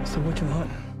hunting. So what you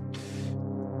hunting?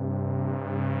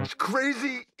 It's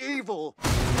crazy evil.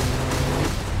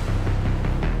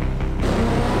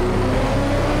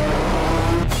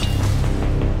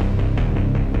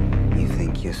 You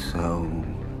think you're so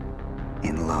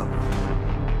in love?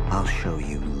 I'll show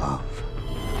you love.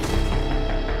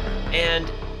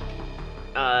 And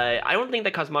I don't think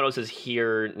that Cosmatos is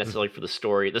here necessarily for the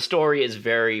story. The story is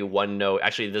very one note.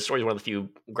 Actually, the story is one of the few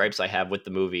gripes I have with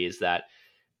the movie, is that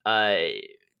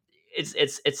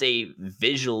it's a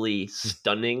visually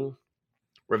stunning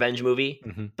revenge movie,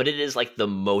 but it is like the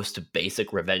most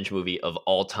basic revenge movie of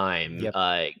all time.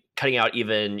 Cutting out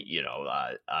even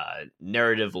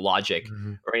narrative logic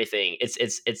or anything.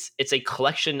 It's a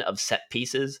collection of set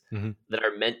pieces that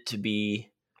are meant to be.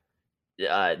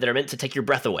 That are meant to take your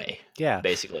breath away. Yeah,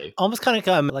 basically, almost kind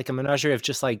of like a menagerie of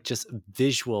just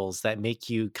visuals that make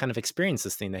you kind of experience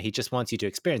this thing that he just wants you to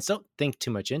experience. Don't think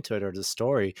too much into it or the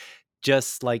story,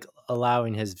 just like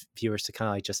allowing his viewers to kind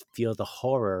of like just feel the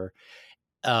horror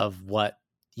of what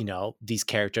these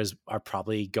characters are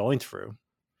probably going through.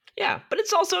 Yeah, but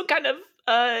it's also kind of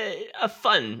a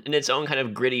fun in its own kind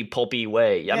of gritty, pulpy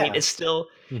way. I mean, it's still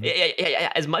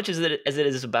as much as it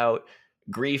is about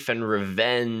grief and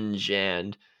revenge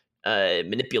and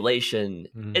manipulation.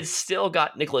 Mhm. It's still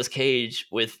got Nicolas Cage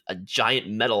with a giant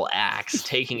metal axe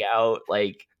taking out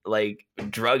like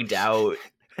drugged out,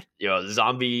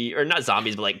 zombie, or not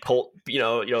zombies, but like cult,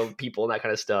 people and that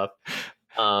kind of stuff.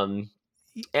 And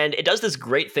it does this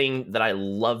great thing that I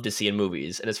love to see in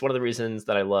movies, and it's one of the reasons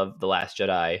that I love The Last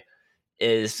Jedi.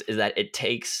 Is that it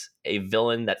takes a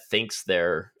villain that thinks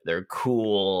they're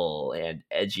cool and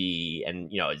edgy and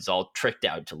it's all tricked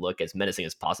out to look as menacing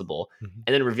as possible, Mhm.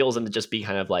 and then reveals them to just be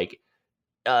kind of like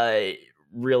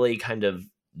really kind of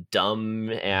dumb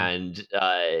and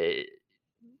I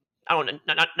don't,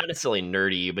 not necessarily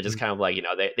nerdy, but just kind of like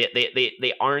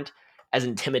they aren't as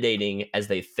intimidating as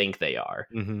they think they are,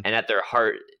 Mhm. and at their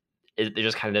heart they're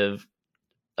just kind of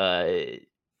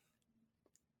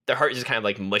their heart is just kind of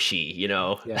like mushy,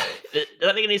 Yeah. Does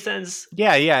that make any sense?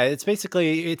 Yeah, it's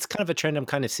basically it's kind of a trend I'm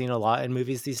kind of seeing a lot in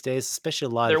movies these days, especially a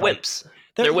lot They're of like, wimps.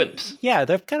 They're wimps. Yeah,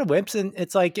 they're kind of wimps, and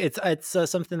it's like it's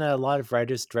something that a lot of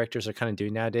writers, directors are kind of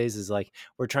doing nowadays. Is like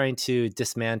we're trying to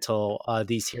dismantle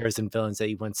these heroes and villains that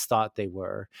you once thought they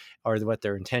were, or what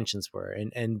their intentions were,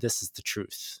 and this is the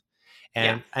truth.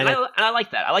 And and I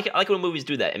like that. I like it. I like when movies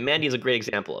do that, and Mandy is a great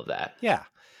example of that. Yeah,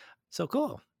 so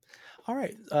cool. All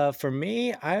right, for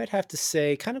me, I would have to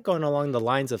say, kind of going along the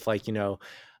lines of like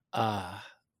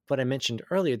what I mentioned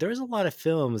earlier. There was a lot of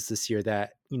films this year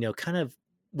that kind of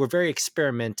were very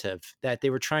experimentative, that they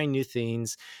were trying new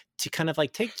things to kind of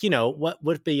like take what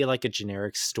would be like a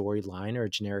generic storyline or a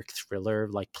generic thriller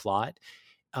like plot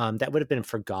that would have been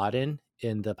forgotten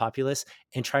in the populace,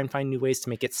 and try and find new ways to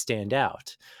make it stand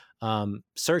out.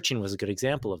 Searching was a good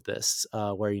example of this,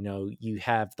 where you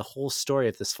have the whole story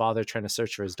of this father trying to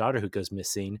search for his daughter who goes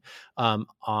missing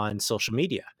on social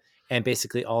media, and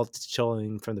basically all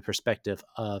showing from the perspective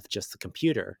of just the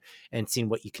computer and seeing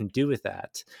what you can do with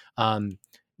that.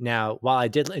 Now, while I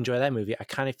did enjoy that movie, I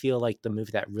kind of feel like the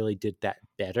movie that really did that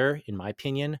better, in my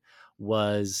opinion,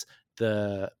 was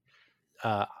the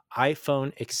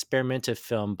iPhone experimentative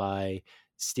film by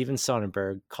Steven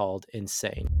Soderbergh called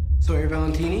Insane. Sawyer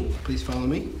Valentini, please follow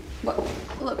me. Well,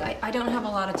 look, I don't have a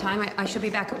lot of time. I should be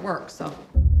back at work, so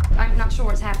I'm not sure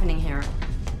what's happening here.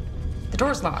 The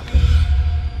door's locked.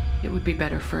 It would be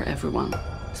better for everyone,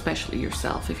 especially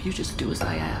yourself, if you just do as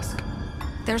I ask.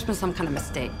 There's been some kind of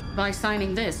mistake. By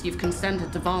signing this, you've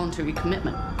consented to voluntary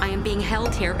commitment. I am being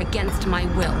held here against my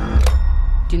will.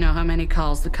 Do you know how many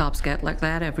calls the cops get like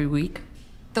that every week?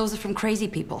 Those are from crazy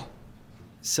people.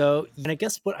 So, and I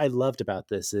guess what I loved about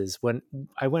this is when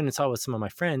I went and saw it with some of my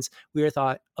friends, we were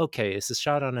thought, okay, this is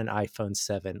shot on an iPhone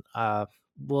 7.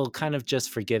 We'll kind of just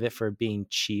forgive it for being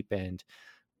cheap and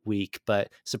weak.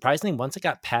 But surprisingly, once I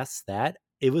got past that,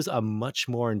 it was a much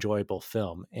more enjoyable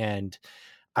film. And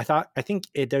I think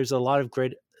there's a lot of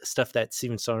great stuff that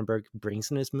Steven Soderbergh brings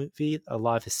in his movie, a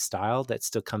lot of his style that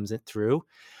still comes in through.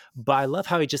 But I love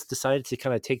how he just decided to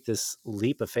kind of take this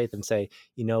leap of faith and say,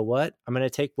 you know what, I'm going to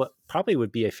take what probably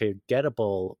would be a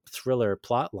forgettable thriller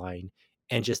plot line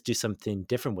and just do something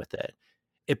different with it.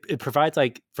 It provides,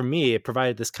 like, for me, it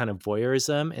provided this kind of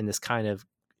voyeurism and this kind of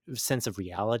sense of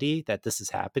reality that this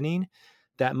is happening,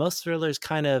 that most thrillers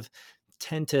kind of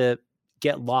tend to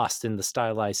get lost in the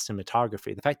stylized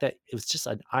cinematography. The fact that it was just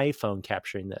an iPhone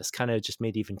capturing this kind of just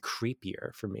made it even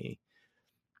creepier for me.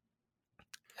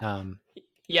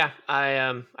 Yeah,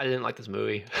 I didn't like this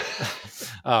movie.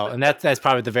 Oh, and that's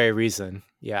probably the very reason.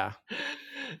 Yeah.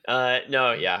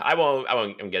 No, yeah, I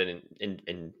won't get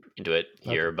into it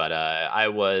here, okay. But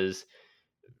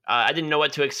I didn't know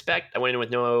what to expect. I went in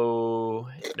with no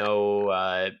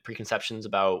preconceptions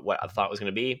about what I thought it was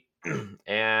going to be,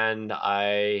 and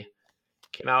I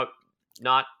came out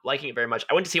not liking it very much.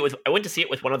 I went to see it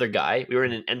with one other guy. We were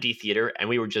in an empty theater, and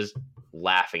we were just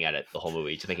laughing at it the whole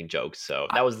movie, just making jokes. So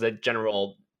that was the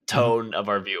general tone of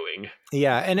our viewing.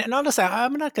 Yeah, and honestly,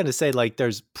 I'm not going to say like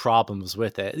there's problems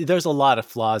with it. There's a lot of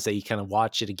flaws that you kind of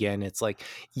watch it again. It's like,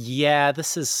 yeah,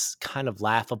 this is kind of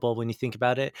laughable when you think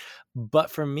about it.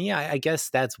 But for me, I guess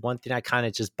that's one thing I kind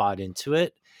of just bought into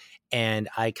it. And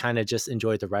I kind of just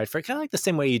enjoyed the ride for it. Kind of like the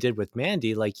same way you did with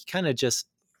Mandy. Like you kind of just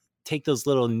take those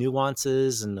little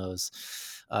nuances and those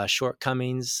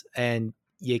shortcomings, and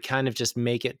you kind of just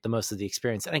make it the most of the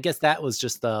experience. And I guess that was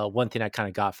just the one thing I kind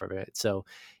of got from it. So,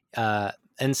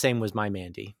 and same was my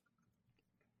Mandy.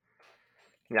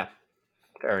 Yeah,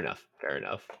 fair enough.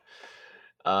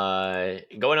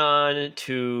 Going on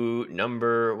to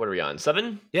what are we on?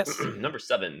 7? Yes. Number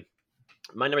 7.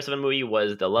 My number 7 movie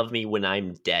was The Love Me When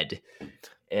I'm Dead.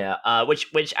 Yeah,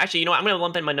 which actually, I'm going to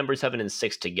lump in my number 7 and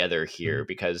 6 together here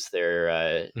because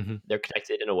they're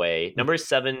connected in a way. Number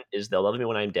 7 is They'll Love Me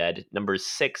When I'm Dead. Number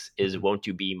 6 is Won't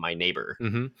You Be My Neighbor.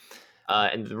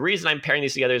 And the reason I'm pairing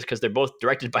these together is because they're both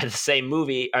directed by the same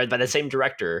movie or by the same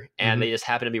director, and they just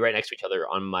happen to be right next to each other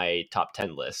on my top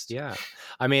 10 list. Yeah.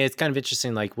 I mean, it's kind of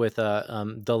interesting, like with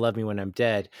They'll Love Me When I'm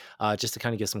Dead, just to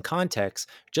kind of give some context.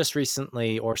 Just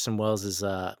recently, Orson Welles'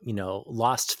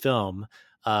 lost film,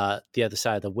 The Other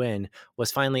Side of the Wind,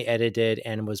 was finally edited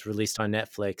and was released on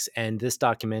Netflix. And this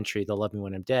documentary, They'll Love Me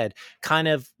When I'm Dead, kind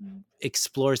of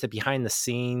explores the behind the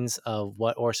scenes of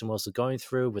what Orson Welles was going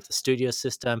through with the studio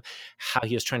system, how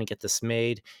he was trying to get this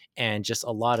made, and just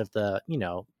a lot of the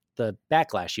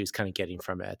backlash he was kind of getting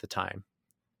from it at the time.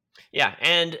 Yeah,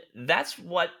 and that's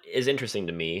what is interesting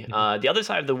to me. The Other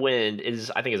Side of the Wind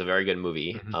I think is a very good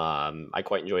movie. I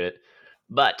quite enjoyed it,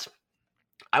 but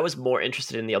I was more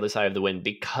interested in The Other Side of the Wind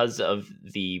because of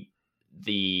the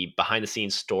behind the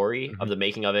scenes story of the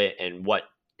making of it and what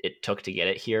it took to get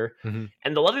it here.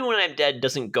 And The Love Me When I'm Dead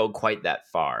doesn't go quite that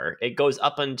far. It goes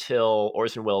up until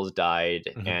Orson Welles died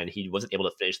and he wasn't able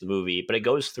to finish the movie, but it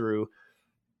goes through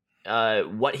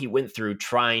what he went through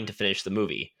trying to finish the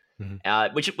movie.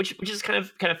 Which is kind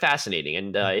of fascinating.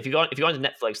 And if you go onto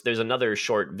Netflix, there's another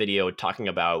short video talking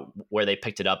about where they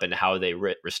picked it up and how they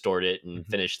restored it and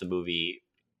finished the movie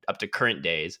up to current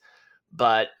days.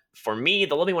 But for me,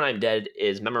 The Living When I'm Dead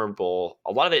is memorable.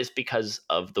 A lot of it is because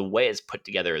of the way it's put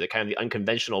together, the kind of the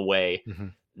unconventional way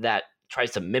that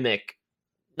tries to mimic,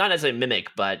 not necessarily mimic,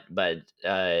 but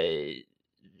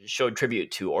showed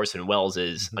tribute to Orson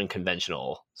Welles'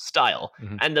 unconventional style.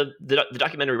 And the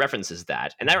documentary references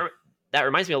that. And that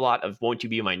reminds me a lot of Won't You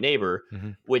Be My Neighbor,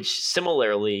 which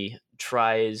similarly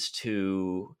tries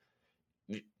to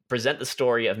present the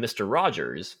story of Mr.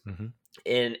 Rogers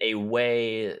in a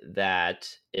way that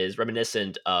is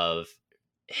reminiscent of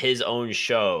his own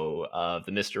show of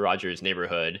the Mr. Rogers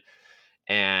Neighborhood.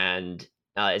 And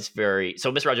it's very...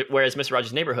 So whereas Mr.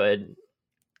 Rogers' Neighborhood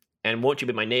and Won't You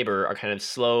Be My Neighbor are kind of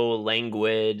slow,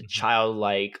 languid,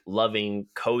 childlike, loving,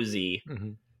 cozy.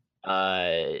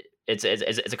 It's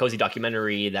a cozy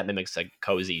documentary that mimics a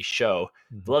cozy show.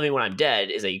 The Love Me When I'm Dead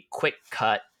is a quick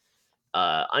cut,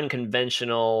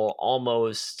 unconventional,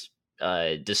 almost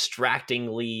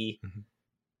distractingly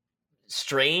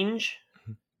strange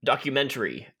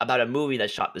documentary about a movie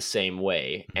that's shot the same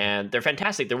way. And they're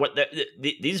fantastic.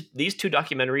 These two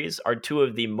documentaries are two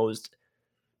of the most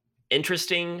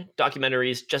interesting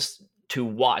documentaries just to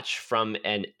watch from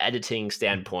an editing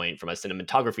standpoint, from a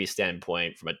cinematography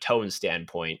standpoint, from a tone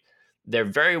standpoint. They're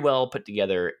very well put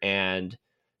together and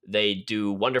they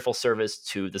do wonderful service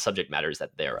to the subject matters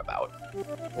that they're about.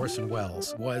 Orson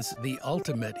Welles was the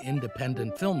ultimate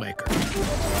independent filmmaker.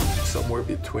 Somewhere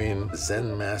between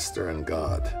Zen master and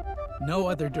God. No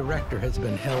other director has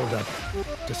been held up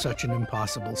to such an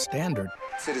impossible standard.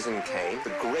 Citizen Kane,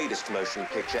 the greatest motion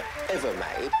picture ever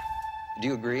made. Do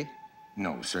you agree?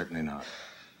 No, certainly not.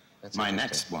 That's my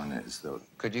next one is, though.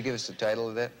 Could you give us the title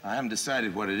of that? I haven't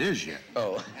decided what it is yet.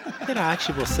 Oh. I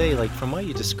actually will say, like, from what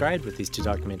you described with these two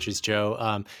documentaries,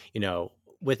 Joe,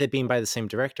 with it being by the same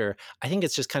director, I think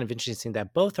it's just kind of interesting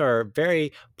that both are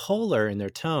very polar in their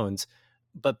tones.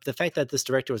 But the fact that this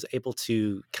director was able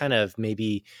to kind of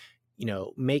maybe,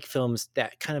 make films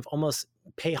that kind of almost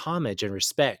pay homage and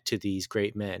respect to these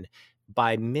great men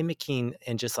by mimicking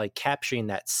and just like capturing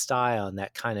that style and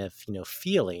that kind of,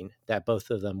 feeling that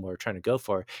both of them were trying to go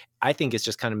for, I think it's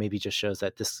just kind of maybe just shows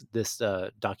that this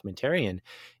documentarian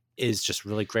is just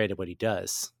really great at what he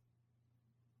does.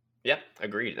 Yeah,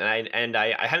 agreed. And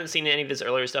I haven't seen any of his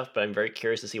earlier stuff, but I'm very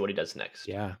curious to see what he does next.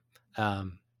 Yeah.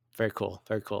 Very cool.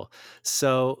 Very cool.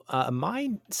 So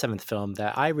my seventh film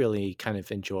that I really kind of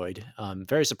enjoyed,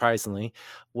 very surprisingly,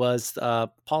 was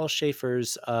Paul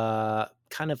Schaefer's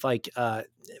kind of like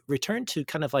return to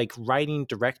kind of like writing,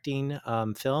 directing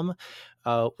film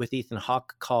with Ethan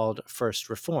Hawke called First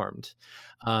Reformed.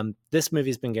 This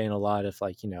movie's been getting a lot of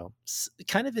like,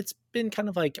 it's been kind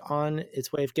of like on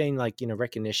its way of getting like,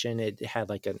 recognition. It had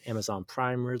like an Amazon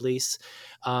Prime release.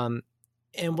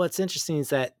 And what's interesting is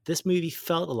that this movie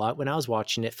felt a lot, when I was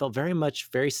watching it, felt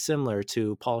very similar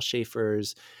to Paul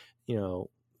Schaefer's,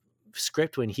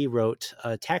 script when he wrote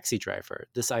Taxi Driver.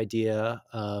 This idea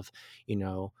of,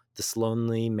 this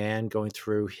lonely man going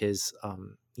through his,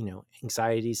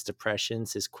 anxieties,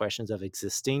 depressions, his questions of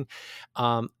existing,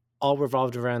 all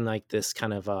revolved around like this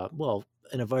kind of,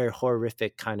 in a very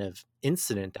horrific kind of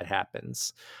incident that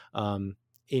happens. And,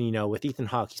 with Ethan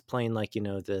Hawke, he's playing like,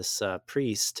 this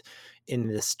priest in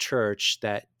this church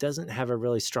that doesn't have a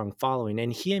really strong following.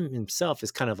 And he himself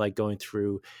is kind of like going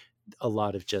through a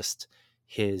lot of just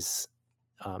his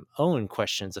own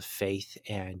questions of faith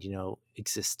and,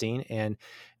 existing. And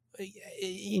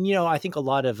I think a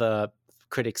lot of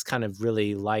critics kind of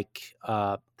really like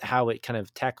how it kind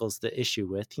of tackles the issue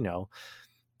with,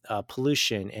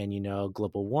 pollution and,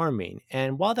 global warming.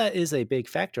 And while that is a big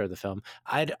factor of the film,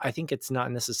 I think it's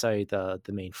not necessarily the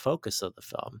main focus of the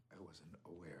film. I wasn't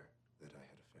aware that I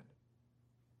had offended.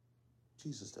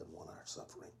 Jesus doesn't want our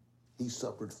suffering. He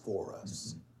suffered for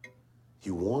us.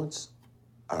 He wants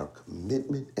our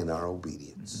commitment and our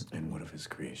obedience. And what of his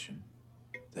creation?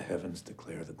 The heavens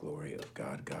declare the glory of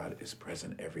God. God is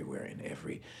present everywhere, in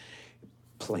every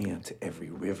plant, every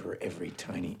river, every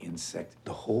tiny insect.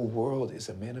 The whole world is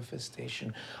a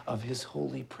manifestation of his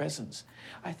holy presence.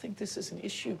 I think this is an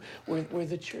issue where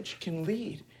the church can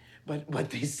lead, but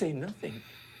they say nothing.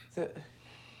 The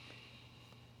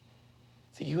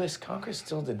U.S. Congress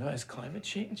still denies climate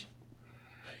change.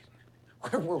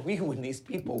 Where were we when these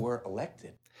people were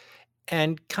elected?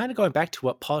 And kind of going back to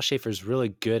what Paul Schaefer's really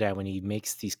good at when he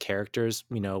makes these characters,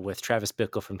 with Travis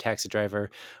Bickle from Taxi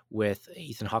Driver, with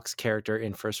Ethan Hawke's character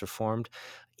in First Reformed,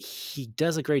 he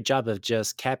does a great job of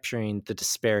just capturing the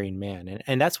despairing man.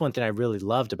 And that's one thing I really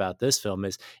loved about this film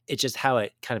is it's just how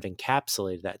it kind of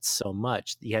encapsulated that so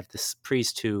much. You have this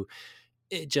priest who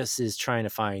it just is trying to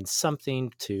find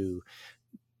something to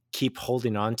keep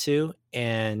holding on to.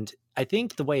 And I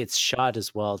think the way it's shot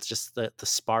as well, it's just the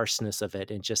sparseness of it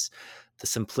and just the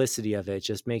simplicity of it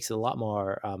just makes it a lot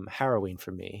more harrowing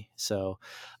for me. So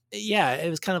yeah, it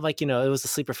was kind of like, it was a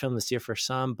sleeper film this year for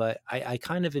some, but I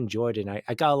kind of enjoyed it. And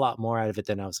I got a lot more out of it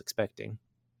than I was expecting.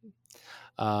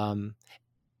 And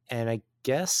I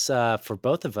guess for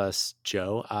both of us,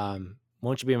 Joe,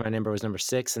 Won't You Be My Neighbor was number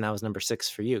 6, and that was number 6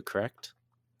 for you, correct?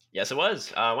 Yes, it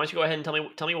was. Why don't you go ahead and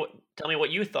tell me what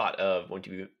you thought of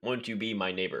Won't You Be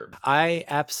My Neighbor? I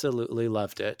absolutely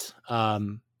loved it.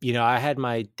 I had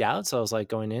my doubts. I was like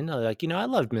going in, I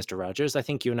loved Mr. Rogers. I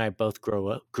think you and I both grew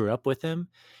up with him,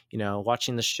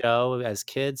 watching the show as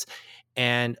kids.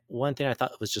 And one thing I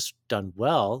thought was just done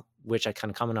well, which I kind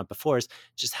of commented on before, is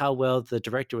just how well the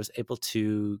director was able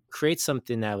to create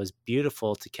something that was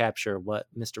beautiful to capture what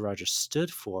Mr. Rogers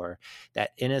stood for, that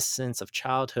innocence of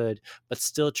childhood, but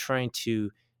still trying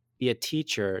to be a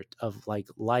teacher of like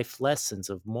life lessons,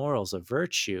 of morals, of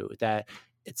virtue, that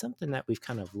it's something that we've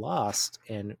kind of lost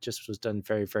and just was done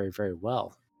very, very, very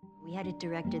well. We had a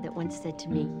director that once said to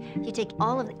me, you take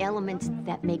all of the elements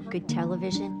that make good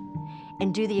television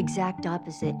and do the exact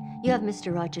opposite. You have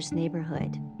Mr. Rogers'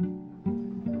 Neighborhood.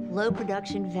 Low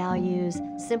production values,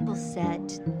 simple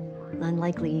set,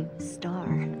 unlikely star.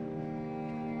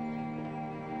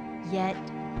 Yet,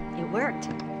 it worked.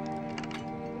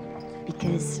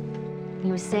 Because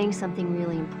he was saying something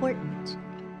really important.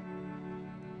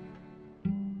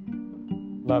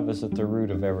 Love is at the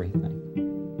root of everything.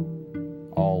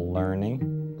 All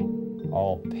learning,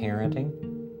 all parenting,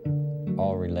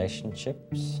 all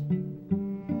relationships,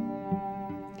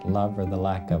 love or the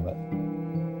lack of it.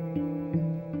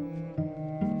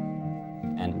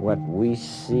 And what we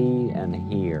see and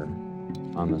hear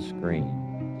on the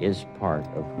screen is part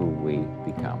of who we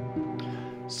become.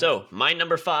 So, my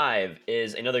number 5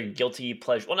 is another guilty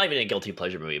pleasure. Well, not even a guilty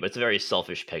pleasure movie, but it's a very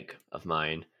selfish pick of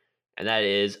mine. And that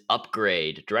is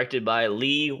Upgrade, directed by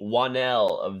Leigh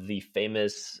Whannell of the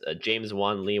famous James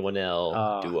Wan Leigh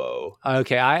Whannell duo.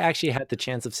 Okay, I actually had the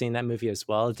chance of seeing that movie as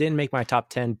well. It didn't make my top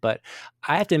 10, but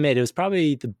I have to admit, it was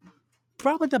probably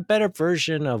the better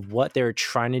version of what they were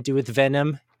trying to do with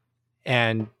Venom.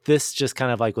 And this just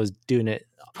kind of like was doing it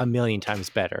a million times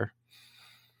better.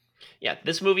 Yeah,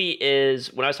 this movie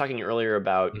is, when I was talking earlier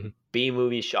about B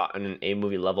movies shot on an A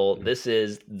movie level, this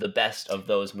is the best of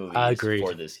those movies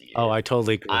for this year. Oh, I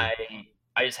totally agree.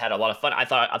 I just had a lot of fun. I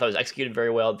thought it was executed very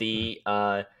well.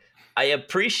 I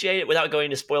appreciate it, without going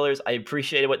into spoilers, I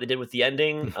appreciated what they did with the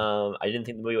ending. I didn't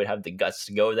think the movie would have the guts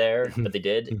to go there, but they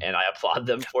did, and I applaud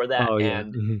them for that. Oh, yeah.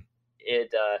 And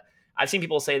I've seen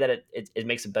people say that it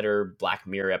makes a better Black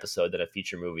Mirror episode than a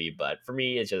feature movie, but for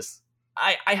me, it's just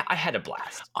I had a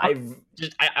blast.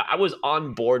 I was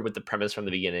on board with the premise from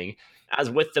the beginning. I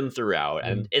was with them throughout,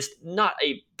 and it's not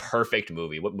a perfect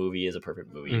movie. What movie is a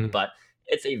perfect movie? But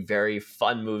it's a very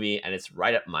fun movie, and it's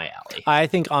right up my alley. I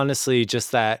think honestly,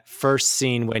 just that first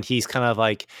scene when he's kind of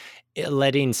like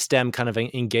letting Stem kind of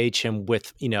engage him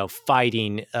with,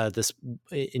 fighting this,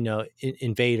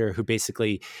 invader who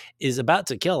basically is about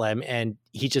to kill him, and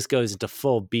he just goes into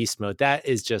full beast mode. That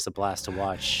is just a blast to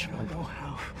watch. I don't know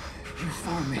how you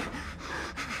found me,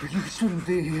 but you shouldn't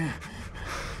be here.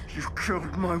 You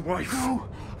killed my wife. No,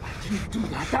 I didn't do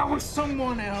that. That was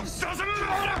someone else. Doesn't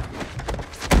matter.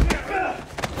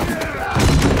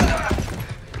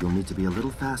 You'll need to be a little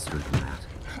faster than that.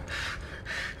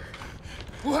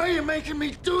 Why are you making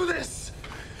me do this?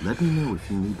 Let me know if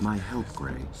you need my help,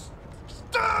 Gray.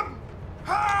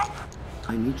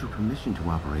 I need your permission to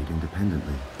operate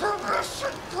independently.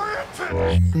 Permission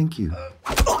granted! Thank you.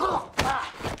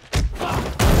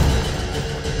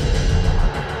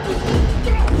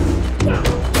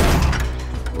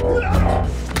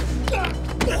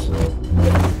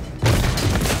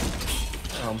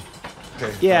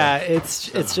 Yeah,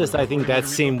 it's just, I think that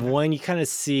scene one, you kind of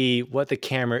see what the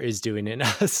camera is doing in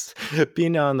us.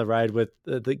 Being on the ride with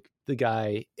the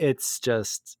guy, it's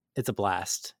a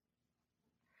blast.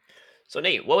 So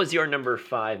Nate, what was your number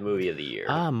 5 movie of the year?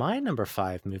 My number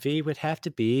 5 movie would have to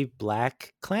be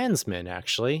Black Klansman,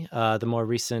 actually, the more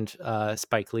recent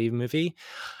Spike Lee movie.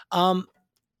 And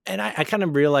I kind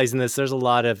of realizing this, there's a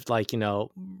lot of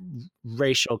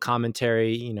racial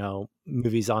commentary,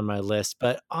 movies on my list,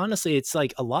 but honestly, it's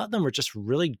like a lot of them were just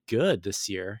really good this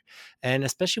year. And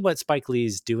especially what Spike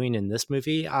Lee's doing in this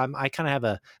movie, I kind of have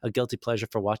a guilty pleasure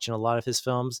for watching a lot of his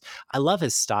films. I love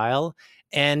his style.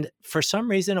 And for some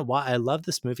reason, why I love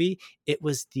this movie, it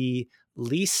was the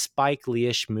least Spike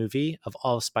Lee-ish movie of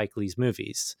all of Spike Lee's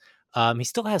movies. He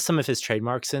still has some of his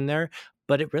trademarks in there,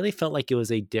 but it really felt like it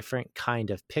was a different kind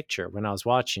of picture when I was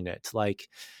watching it. Like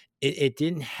it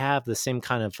didn't have the same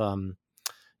kind of,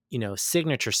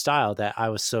 signature style that I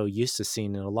was so used to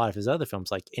seeing in a lot of his other films,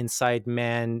 like Inside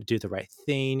Man, Do the Right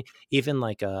Thing, even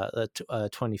like a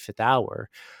 25th Hour.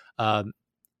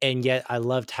 And yet I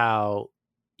loved how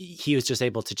he was just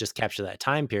able to just capture that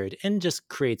time period and just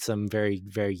create some very,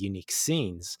 very unique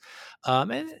scenes.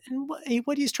 And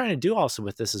what he's trying to do also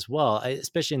with this as well,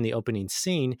 especially in the opening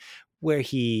scene where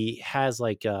he has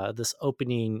like this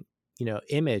opening,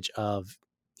 image of,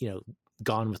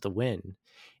 Gone with the Wind,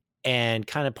 and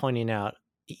kind of pointing out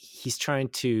he's trying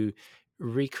to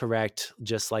recorrect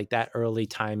just like that early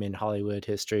time in Hollywood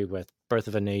history with Birth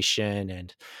of a Nation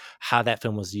and how that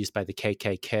film was used by the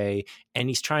KKK. And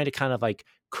he's trying to kind of like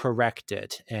correct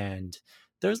it. And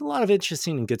there's a lot of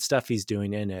interesting and good stuff he's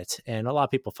doing in it. And a lot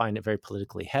of people find it very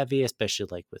politically heavy, especially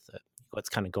like with what's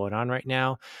kind of going on right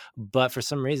now. But for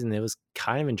some reason, it was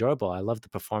kind of enjoyable. I love the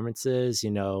performances,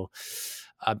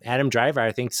 Adam Driver,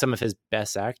 I think some of his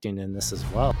best acting in this as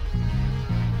well.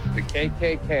 The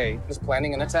KKK is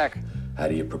planning an attack. How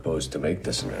do you propose to make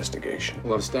this investigation?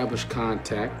 We'll establish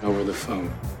contact over the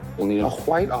phone. We'll need a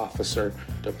white officer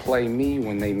to play me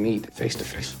when they meet face to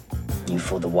face. You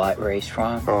for the white race,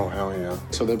 Ron? Oh, hell yeah.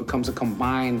 So there becomes a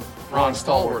combined Ron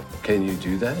Stallworth. Can you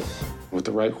do that? With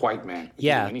the right white man.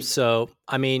 Yeah, so,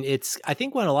 I mean, I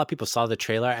think when a lot of people saw the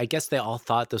trailer, I guess they all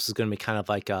thought this was going to be kind of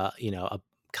like a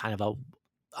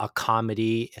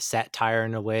comedy, a satire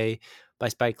in a way by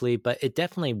Spike Lee, but it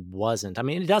definitely wasn't. I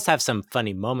mean, it does have some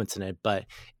funny moments in it, but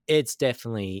it's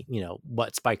definitely,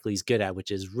 what Spike Lee's good at,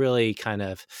 which is really kind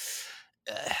of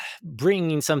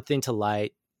bringing something to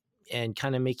light and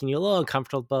kind of making you a little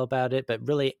uncomfortable about it, but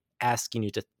really asking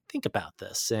you to think about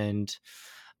this. And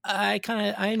I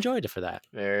enjoyed it for that.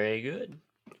 Very good.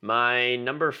 My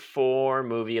number 4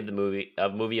 movie of the movie.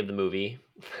 Movie of a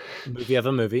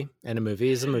movie, and a movie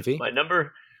is a movie. My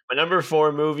number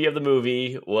 4 movie of the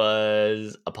movie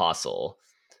was Apostle,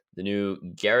 the new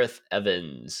Gareth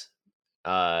Evans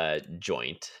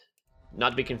joint.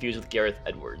 Not to be confused with Gareth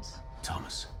Edwards.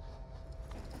 Thomas,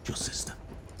 your sister,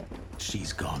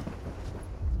 she's gone.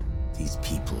 These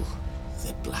people,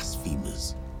 they're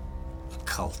blasphemers. A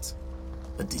cult,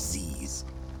 a disease.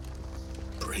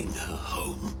 Bring her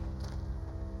home.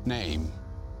 Name?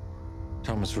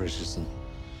 Thomas Richardson.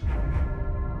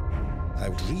 I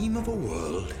dream of a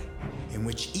world in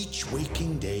which each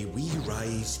waking day we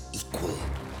rise equal.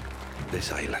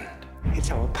 This island.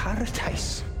 It's our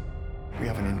paradise. We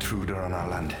have an intruder on our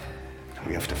land.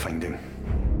 We have to find him.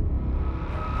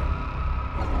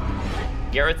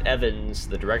 Gareth Evans,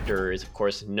 the director, is of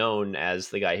course known as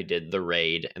the guy who did The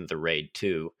Raid and The Raid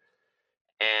 2.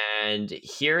 And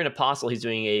here in Apostle, he's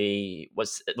doing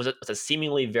what's a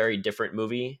seemingly very different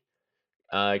movie,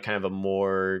 kind of a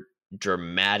more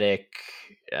dramatic,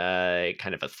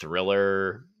 kind of a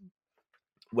thriller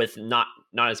with not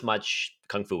as much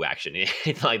kung fu action,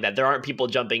 anything like that. There aren't people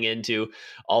jumping into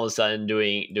all of a sudden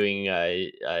doing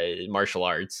martial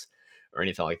arts or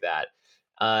anything like that.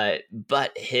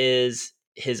 But his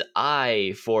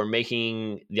eye for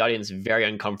making the audience very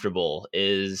uncomfortable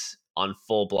is on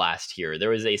full blast here.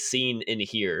 There was a scene in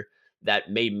here that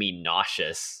made me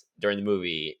nauseous during the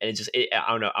movie, and I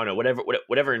don't know,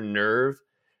 whatever nerve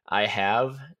I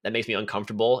have that makes me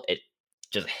uncomfortable, it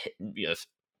just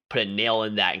put a nail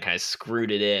in that and kind of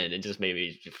screwed it in and just made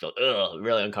me feel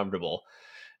really uncomfortable.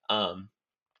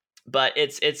 But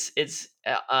it's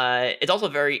also a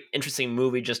very interesting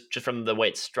movie just from the way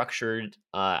it's structured.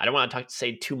 I don't want to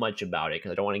say too much about it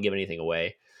because I don't want to give anything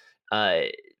away.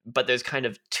 But there's kind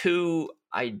of two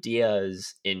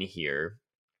ideas in here,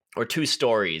 or two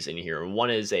stories in here. One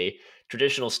is a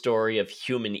traditional story of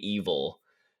human evil,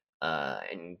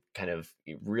 and kind of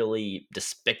really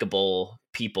despicable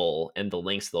people and the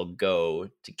lengths they'll go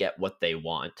to get what they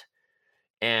want.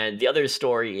 And the other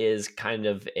story is kind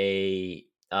of a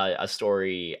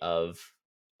story of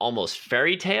almost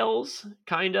fairy tales,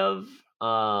 kind of,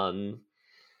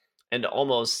 and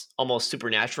almost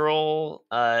supernatural,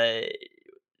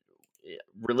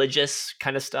 religious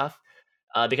kind of stuff,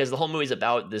 because the whole movie is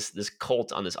about this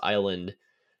cult on this island,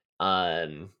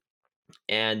 and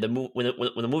when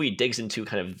the movie digs into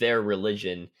kind of their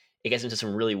religion, it gets into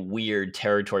some really weird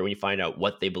territory when you find out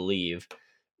what they believe.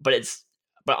 But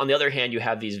on the other hand, you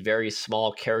have these very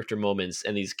small character moments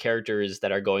and these characters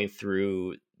that are going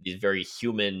through these very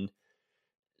human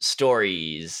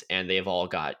stories, and they've all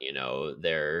got,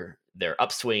 their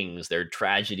upswings, their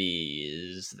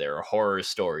tragedies, their horror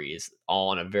stories, all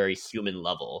on a very human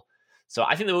level. So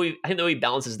I think the movie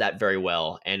balances that very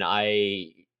well, and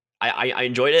I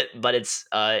enjoyed it, but it's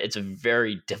a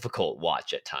very difficult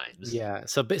watch at times. Yeah.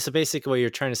 So basically, what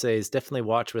you're trying to say is definitely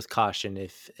watch with caution.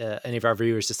 If any of our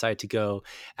viewers decide to go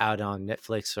out on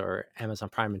Netflix or Amazon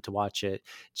Prime to watch it,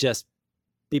 just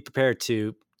be prepared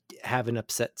to have an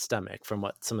upset stomach from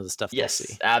what some of the stuff they'll see.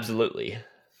 Yes, absolutely.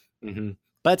 Mm-hmm.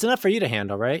 But it's enough for you to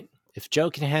handle, right? If Joe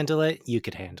can handle it, you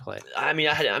could handle it. I mean,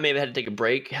 I may have had to take a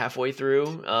break halfway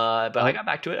through, but I got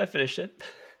back to it. I finished it.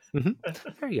 Mm-hmm.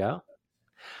 There you go.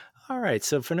 All right.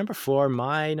 So for number 4,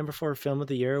 my number 4 film of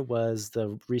the year was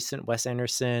the recent Wes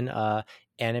Anderson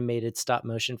animated stop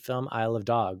motion film, Isle of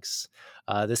Dogs.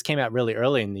 This came out really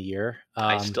early in the year.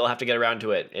 I still have to get around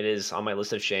to it. It is on my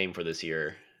list of shame for this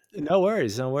year. No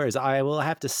worries. I will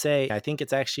have to say, I think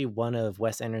it's actually one of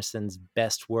Wes Anderson's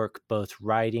best work, both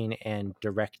writing and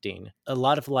directing. A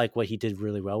lot of like what he did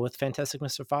really well with Fantastic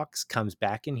Mr. Fox comes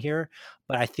back in here,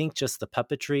 but I think just the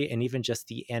puppetry and even just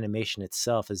the animation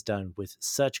itself is done with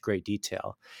such great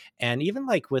detail. And even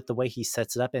like with the way he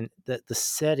sets it up and the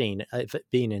setting of it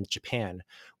being in Japan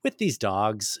with these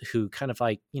dogs who kind of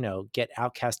like, get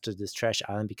outcast to this trash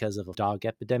island because of a dog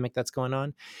epidemic that's going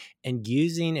on, and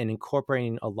using and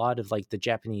incorporating a lot of like the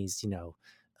Japanese,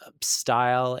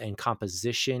 style and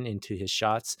composition into his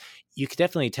shots. You could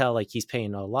definitely tell like he's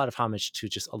paying a lot of homage to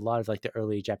just a lot of like the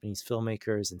early Japanese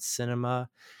filmmakers and cinema.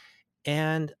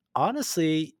 And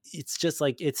honestly, it's just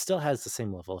like it still has the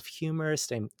same level of humor,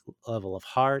 same level of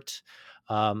heart,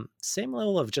 same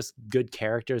level of just good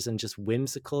characters and just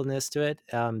whimsicalness to it,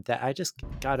 that I just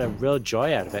got a real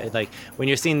joy out of it. Like when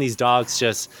you're seeing these dogs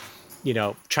just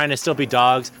trying to still be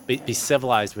dogs, be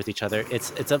civilized with each other.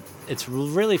 It's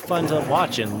really fun to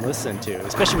watch and listen to,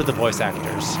 especially with the voice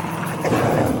actors.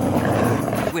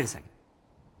 Wait a second.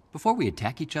 Before we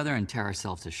attack each other and tear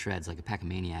ourselves to shreds like a pack of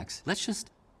maniacs, let's just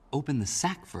open the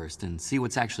sack first and see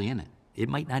what's actually in it. It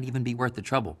might not even be worth the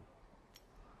trouble.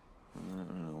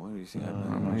 What do you think?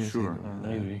 I'm not sure.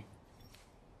 Maybe.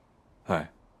 Hi.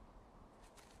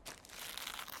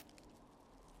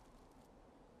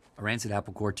 A rancid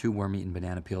apple core, 2 worm-eaten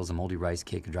banana peels, a moldy rice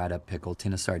cake, a dried-up pickle,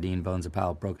 tin of sardine bones, a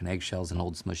pile of broken eggshells, an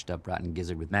old smushed-up rotten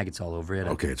gizzard with maggots all over it.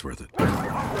 Okay, it's worth it.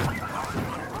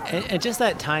 And just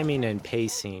that timing and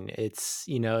pacing, it's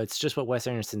just what Wes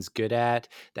Anderson's good at,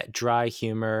 that dry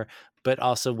humor, but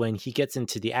also when he gets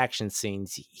into the action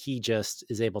scenes, he just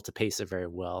is able to pace it very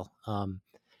well.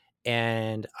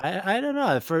 And I don't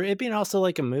know, for it being also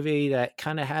like a movie that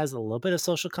kind of has a little bit of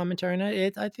social commentary in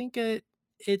it, I think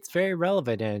it's very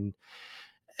relevant, and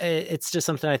it's just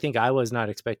something I think I was not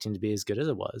expecting to be as good as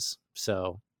it was.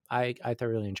 So I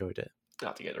thoroughly enjoyed it. I'll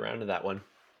have to get around to that one.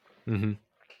 Mm-hmm.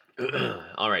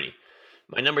 Alrighty.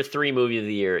 My number 3 movie of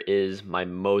the year is my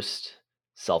most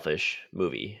selfish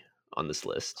movie on this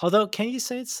list. Although, can you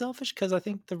say it's selfish? Because I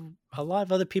think a lot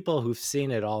of other people who've seen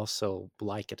it also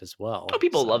like it as well. Oh,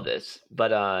 people love this,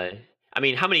 but I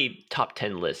mean, how many top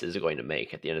 10 lists is it going to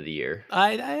make at the end of the year?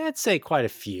 I'd say quite a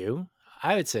few.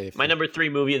 I would say my number 3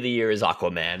 movie of the year is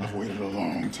Aquaman. I've waited a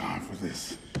long time for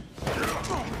this.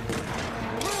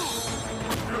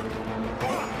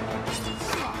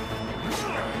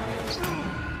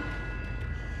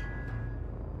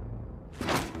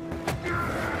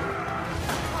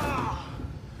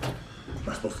 Am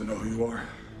I supposed to know who you are?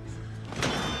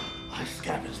 I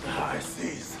scavenged the high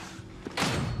seas.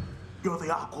 You're the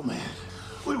Aquaman.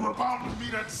 We were bound to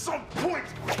meet at some point.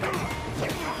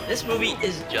 This movie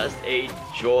is just a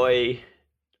joy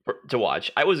to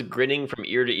watch. I was grinning from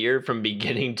ear to ear from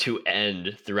beginning to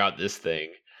end throughout this thing.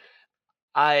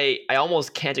 I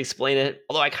almost can't explain it,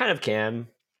 although I kind of can.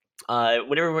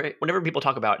 Whenever people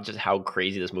talk about just how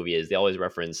crazy this movie is, they always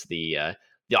reference the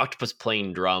octopus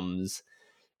playing drums.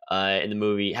 in the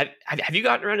movie. Have you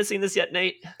gotten around to seeing this yet,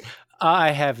 Nate?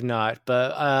 I have not,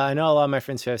 but I know a lot of my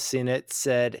friends who have seen it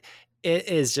said it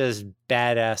is just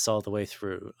badass all the way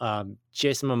through.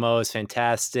 Jason Momoa is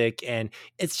fantastic, and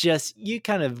it's just you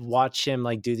kind of watch him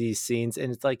like do these scenes,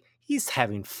 and it's like he's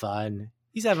having fun.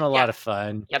 He's having a lot of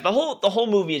fun. Yeah, the whole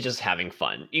movie is just having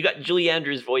fun. You got Julie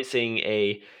Andrews voicing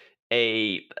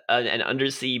an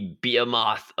undersea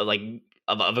behemoth, like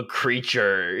of a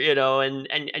creature, you know, and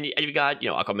you got, you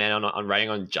know, Aquaman on riding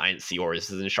on giant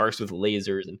seahorses and sharks with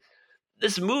lasers. And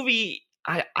this movie,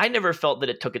 I never felt that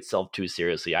it took itself too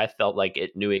seriously. I felt like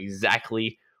it knew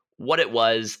exactly what it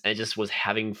was and it just was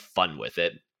having fun with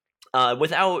it,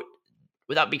 without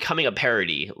becoming a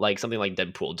parody like something like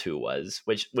Deadpool 2 was,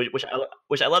 which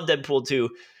I love Deadpool 2,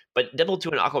 but Deadpool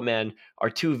 2 and Aquaman are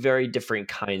two very different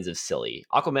kinds of silly.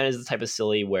 Aquaman is the type of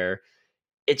silly where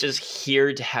it's just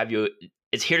here to have you,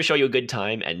 it's here to show you a good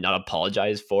time and not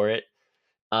apologize for it.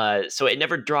 So it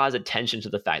never draws attention to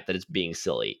the fact that it's being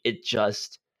silly. It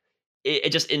just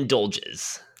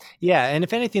indulges. Yeah, and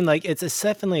if anything, like it's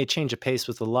definitely a change of pace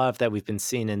with a lot of that we've been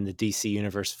seeing in the DC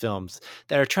Universe films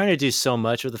that are trying to do so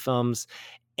much with the films,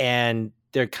 and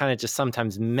they're kind of just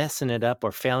sometimes messing it up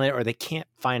or failing it, or they can't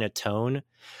find a tone.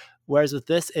 Whereas with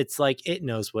this, it's like it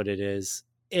knows what it is.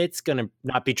 It's going to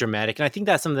not be dramatic. And I think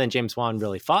that's something that James Wan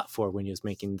really fought for when he was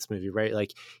making this movie, right?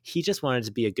 Like he just wanted it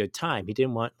to be a good time. He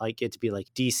didn't want like it to be like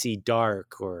DC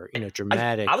dark or, you know,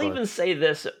 dramatic. I'll even say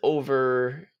this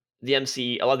over the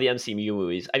a lot of the MCU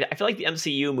movies. I feel like the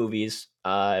MCU movies,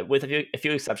 with a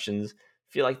few exceptions,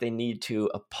 feel like they need to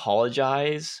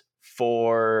apologize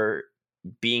for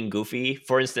being goofy.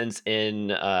 For instance,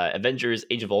 in Avengers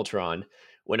Age of Ultron,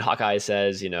 when Hawkeye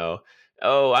says, you know,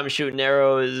 oh, I'm shooting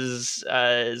arrows,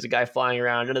 there's a guy flying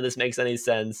around, none of this makes any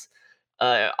sense.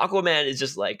 Aquaman is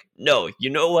just like, no, you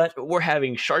know what? We're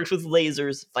having sharks with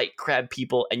lasers fight crab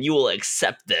people, and you will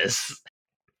accept this.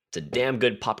 It's a damn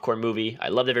good popcorn movie. I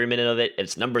loved every minute of it.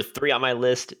 It's number 3 on my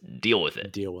list. Deal with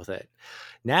it. Deal with it.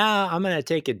 Now I'm going to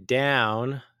take it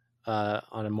down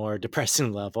on a more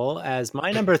depressing level, as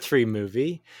my number 3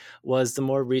 movie was the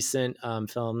more recent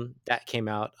film that came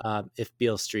out, If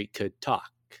Beale Street Could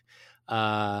Talk.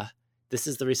 This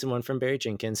is the recent one from Barry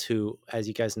Jenkins, who, as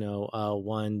you guys know,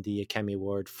 won the Academy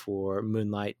Award for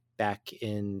Moonlight back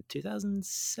in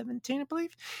 2017, I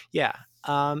believe. Yeah.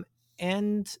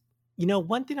 And, you know,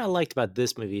 one thing I liked about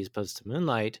this movie as opposed to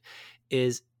Moonlight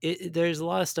is there's a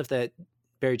lot of stuff that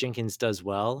Barry Jenkins does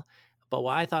well, but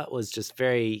what I thought was just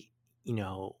very, you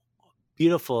know,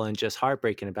 beautiful and just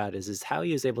heartbreaking about it is how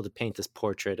he was able to paint this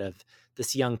portrait of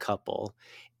this young couple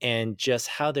and just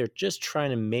how they're just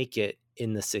trying to make it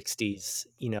in the 60s,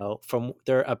 you know, from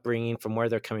their upbringing, from where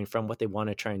they're coming from, what they want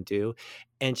to try and do,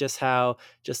 and just how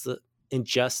just the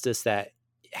injustice that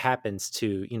happens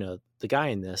to, you know, the guy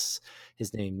in this,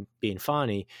 his name being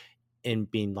Fonny, and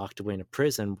being locked away in a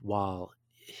prison while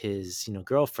his, you know,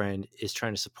 girlfriend is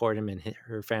trying to support him and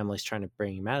her family's trying to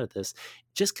bring him out of this.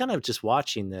 Just kind of just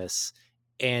watching this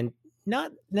and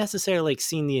not necessarily like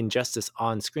seeing the injustice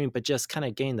on screen, but just kind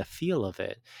of getting the feel of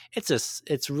it.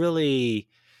 It's really,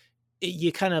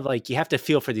 you kind of like, you have to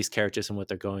feel for these characters and what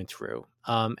they're going through.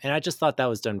 And I just thought that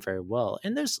was done very well.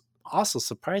 And there's also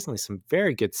surprisingly some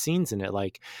very good scenes in it.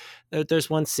 Like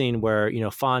there's one scene where, you know,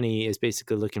 Fonny is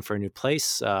basically looking for a new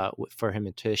place for him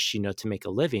and Tish, you know, to make a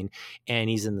living. And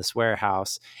he's in this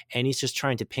warehouse and he's just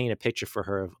trying to paint a picture for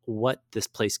her of what this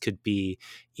place could be,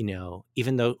 you know,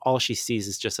 even though all she sees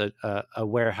is just a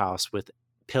warehouse with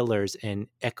pillars and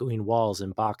echoing walls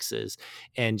and boxes.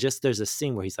 And just there's a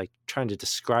scene where he's like trying to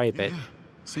describe it.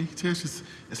 See, Tish,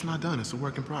 it's not done. It's a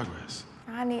work in progress.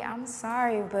 Honey, I'm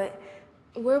sorry, but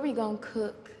where we gonna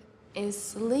cook and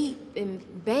sleep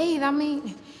and bathe? I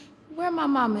mean, where my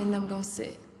mama and them gonna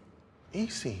sit?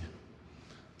 Easy.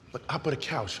 Look, I put a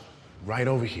couch right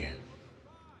over here.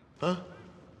 Huh?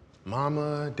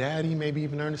 Mama, Daddy, maybe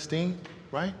even Ernestine,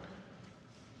 right?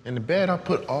 And the bed I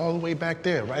put all the way back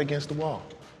there, right against the wall.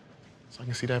 So I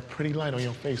can see that pretty light on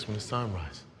your face when the sun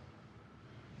rises.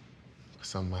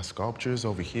 Some of my sculptures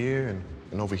over here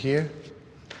and over here,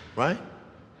 right?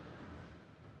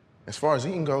 As far as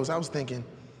eating goes, I was thinking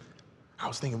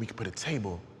we could put a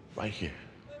table right here.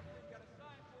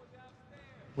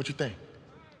 What you think?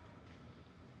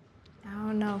 I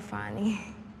don't know, Fonny.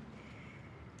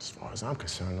 As far as I'm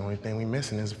concerned, the only thing we're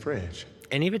missing is a fridge.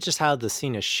 And even just how the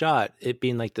scene is shot, it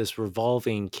being like this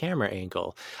revolving camera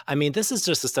angle. I mean, this is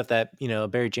just the stuff that, you know,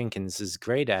 Barry Jenkins is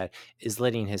great at, is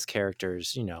letting his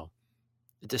characters, you know,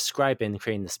 describe and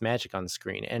creating this magic on the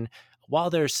screen. And while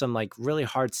there's some like really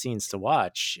hard scenes to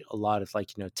watch, a lot of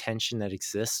like, you know, tension that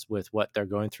exists with what they're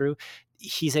going through,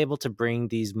 he's able to bring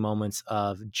these moments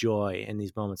of joy and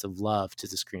these moments of love to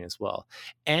the screen as well.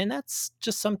 And that's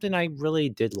just something I really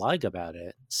did like about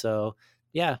it. So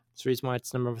yeah, it's the reason why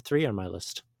it's number 3 on my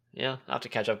list. Yeah, I'll have to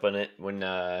catch up when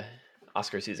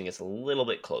Oscar season gets a little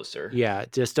bit closer. Yeah,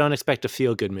 just don't expect a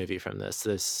feel-good movie from this.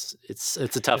 It's a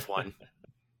tough one.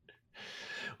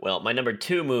 Well, my number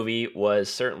 2 movie was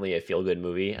certainly a feel-good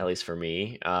movie, at least for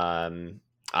me.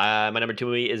 My number 2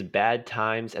 movie is Bad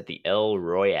Times at the El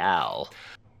Royale.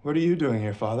 What are you doing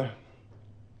here, Father?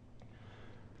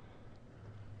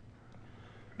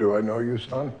 Do I know you,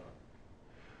 son?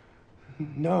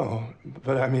 No,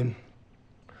 but I mean,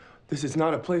 this is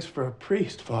not a place for a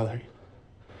priest, Father.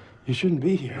 You shouldn't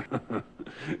be here.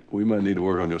 We might need to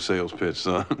work on your sales pitch,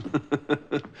 son.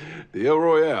 The El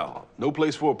Royale, no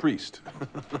place for a priest.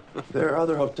 There are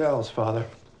other hotels, Father.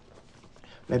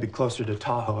 Maybe closer to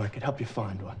Tahoe, I could help you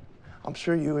find one. I'm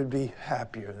sure you would be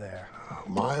happier there.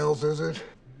 Miles, is it?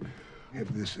 If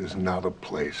this is not a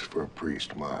place for a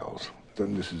priest, Miles,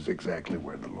 then this is exactly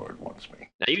where the Lord wants me.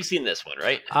 Now, you've seen this one,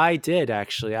 right? I did,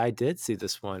 actually. I did see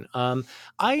this one.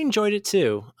 I enjoyed it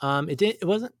too. It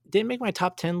didn't make my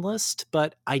top 10 list,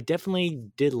 but I definitely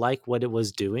did like what it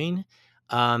was doing.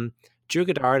 Drew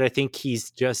Goddard, I think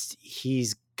he's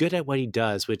good at what he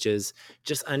does, which is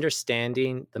just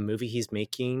understanding the movie he's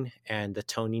making and the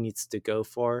tone he needs to go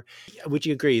for. Would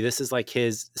you agree? This is like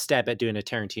his stab at doing a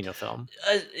Tarantino film.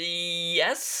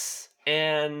 Yes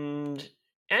and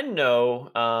no.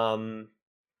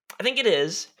 I think it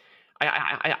is.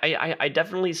 I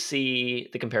definitely see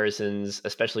the comparisons,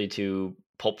 especially to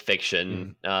Pulp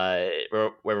Fiction,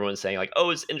 where everyone's saying like, "Oh,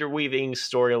 it's interweaving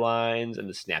storylines and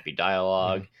the snappy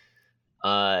dialogue."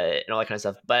 And all that kind of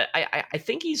stuff. But I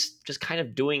think he's just kind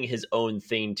of doing his own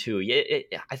thing too.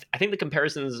 I think the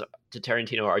comparisons to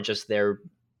Tarantino are just there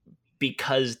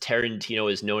because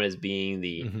Tarantino is known as being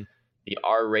the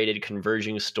R-rated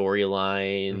converging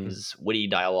storylines, witty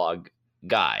dialogue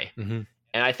guy.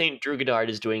 And I think Drew Goddard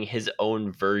is doing his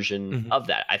own version of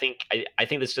that. I think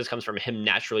this just comes from him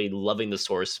naturally loving the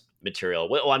source material.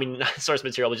 Well, I mean, not source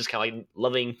material, but just kind of like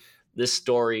loving this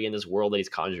story and this world that he's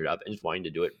conjured up and just wanting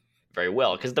to do it very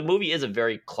well, because the movie is a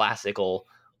very classical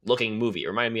looking movie. It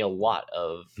reminded me a lot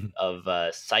of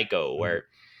Psycho, where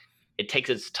it takes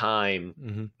its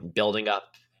time building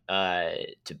up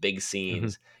to big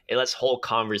scenes. It lets whole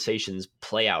conversations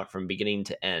play out from beginning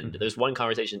to end. There's one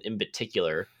conversation in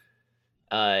particular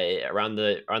around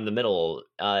the middle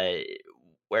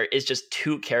where it's just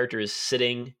two characters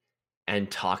sitting and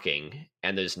talking,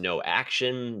 and there's no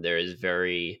action. There is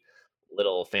very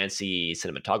little fancy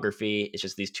cinematography. It's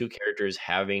just these two characters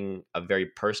having a very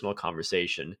personal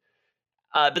conversation.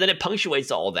 But then it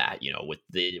punctuates all that, with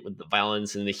the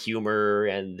violence and the humor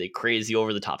and the crazy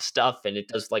over the top stuff. And it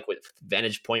does like with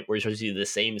Vantage Point, where it shows you the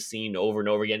same scene over and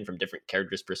over again from different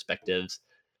characters' perspectives.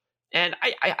 And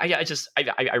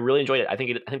I really enjoyed it. I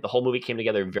think the whole movie came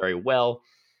together very well.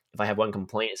 If I have one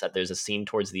complaint, it's that there's a scene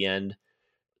towards the end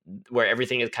where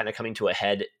everything is kind of coming to a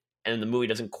head, and the movie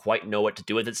doesn't quite know what to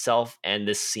do with itself, and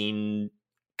this scene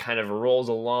kind of rolls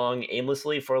along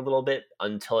aimlessly for a little bit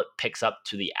until it picks up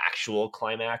to the actual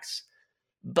climax.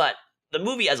 But the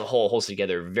movie as a whole holds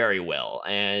together very well,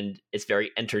 and it's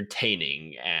very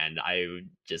entertaining, and I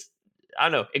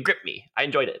don't know, it gripped me. I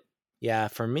enjoyed it. Yeah,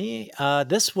 for me,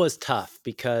 this was tough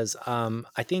because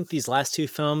I think these last two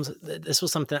films, this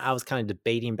was something I was kind of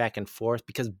debating back and forth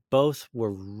because both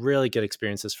were really good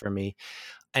experiences for me.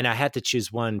 And I had to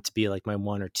choose one to be like my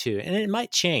 1 or 2. And it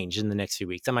might change in the next few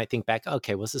weeks. I might think back,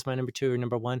 okay, was this my number 2 or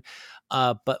number 1?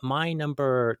 But my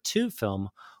number 2 film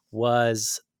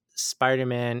was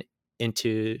Spider-Man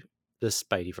Into the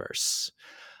Spideyverse.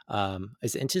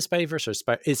 Is it Into Spideyverse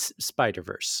or it's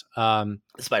Spider-Verse?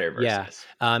 Spider-Verse, yeah. yes.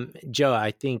 Joe,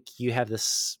 I think you have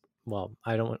this. Well,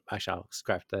 I'll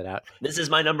scrap that out. This is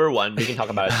my number 1. We can talk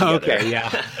about it together. Okay,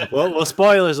 yeah. Well,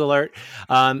 spoilers alert.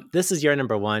 This is your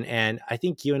number 1, and I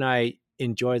think you and I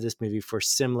enjoy this movie for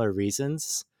similar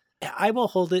reasons. I will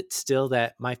hold it still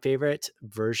that my favorite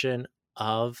version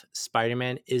of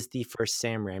Spider-Man is the first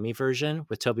Sam Raimi version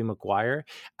with Tobey Maguire.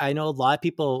 I know a lot of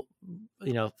people,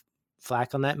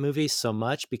 flack on that movie so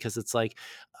much because it's like,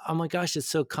 oh my gosh, it's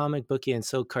so comic booky and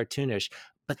so cartoonish.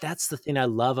 But that's the thing I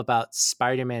love about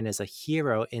Spider-Man as a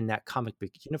hero in that comic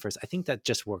book universe. I think that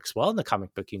just works well in the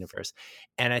comic book universe.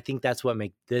 And I think that's what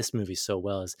makes this movie so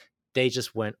well is they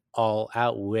just went all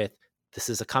out with, this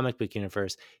is a comic book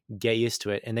universe, get used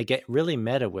to it. And they get really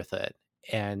meta with it.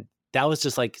 And that was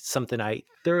just like something I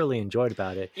thoroughly enjoyed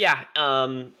about it. Yeah.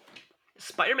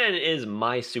 Spider-Man is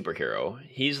my superhero.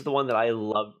 He's the one that I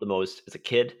loved the most as a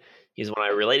kid. He's the one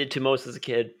I related to most as a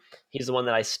kid. He's the one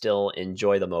that I still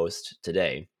enjoy the most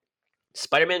today.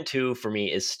 Spider-Man 2 for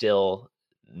me is still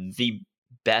the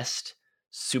best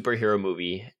superhero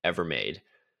movie ever made.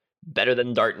 Better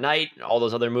than Dark Knight, all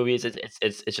those other movies.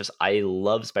 It's just, I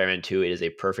love Spider-Man 2. It is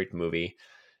a perfect movie.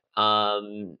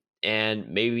 And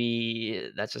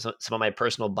maybe that's just some of my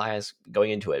personal bias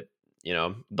going into it,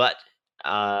 but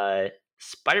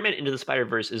Spider-Man Into the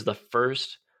Spider-Verse is the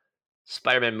first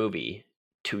Spider-Man movie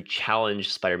to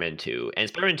challenge Spider-Man 2, and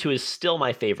Spider-Man 2 is still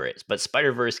my favorite, but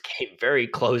Spider-Verse came very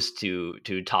close to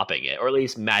topping it, or at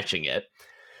least matching it.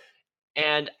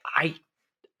 And I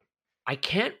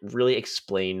can't really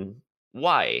explain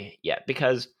why yet,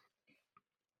 because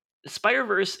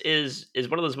Spider-Verse is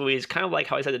one of those movies, kind of like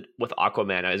how I said it with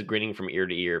Aquaman. I was grinning from ear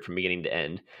to ear from beginning to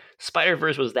end.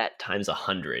 Spider-Verse was that times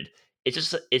 100. It's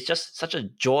just such a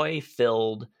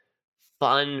joy-filled,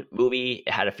 fun movie.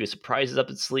 It had a few surprises up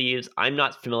its sleeves. I'm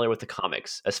not familiar with the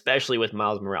comics, especially with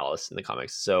Miles Morales in the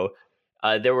comics. So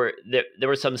there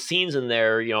were some scenes in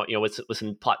there, with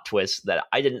some plot twists that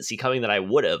I didn't see coming that I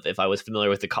would have if I was familiar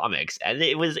with the comics. And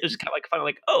it was kind of like fun,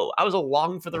 like, oh, I was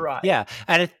along for the ride. Yeah,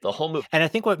 and the whole movie. And I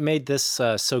think what made this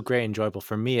so great and enjoyable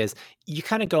for me is you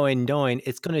kind of go in knowing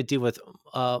it's going to deal with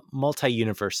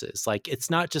multi-universes. Like,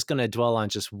 it's not just going to dwell on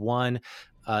just one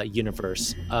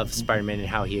universe of Spider-Man and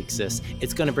how he exists.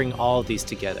 It's going to bring all of these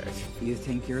together. You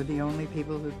think you're the only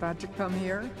people who thought to come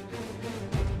here?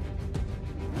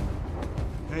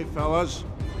 Hey, fellas.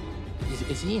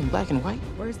 Is he in black and white?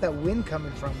 Where's that wind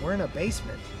coming from? We're in a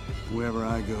basement. Wherever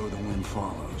I go, the wind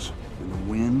follows. And the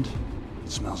wind,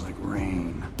 it smells like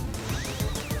rain.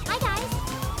 Hi, guys.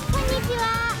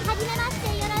 Konnichiwa.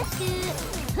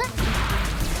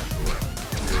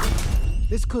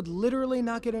 This could literally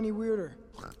not get any weirder.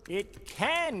 It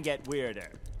can get weirder.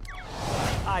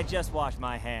 I just washed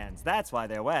my hands. That's why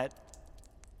they're wet.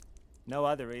 No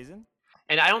other reason.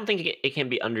 And I don't think it can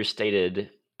be understated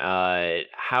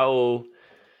how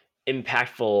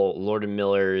impactful Lord and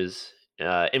Miller's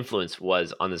influence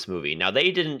was on this movie. Now,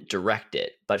 they didn't direct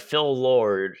it, but Phil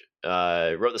Lord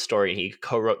wrote the story and he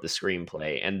co-wrote the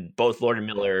screenplay, and both Lord and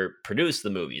Miller produced the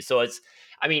movie. So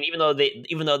even though they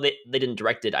didn't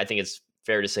direct it, I think it's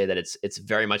fair to say that it's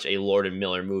very much a Lord and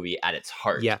Miller movie at its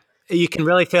heart. Yeah. You can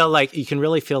really feel like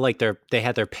they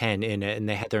had their pen in it and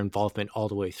they had their involvement all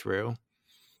the way through.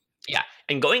 Yeah,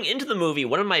 and going into the movie,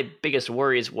 one of my biggest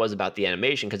worries was about the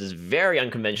animation, because it's very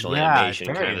unconventional animation,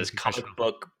 kind of this comic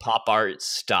book pop art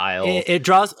style. It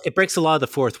breaks a lot of the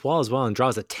fourth wall as well, and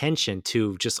draws attention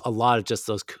to just a lot of just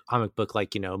those comic book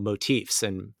motifs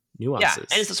and nuances. Yeah,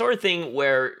 and it's the sort of thing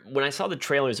where when I saw the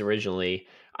trailers originally,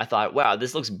 I thought, wow,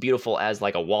 this looks beautiful as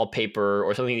like a wallpaper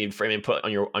or something you'd frame and put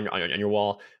on your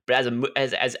wall. But as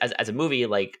a movie,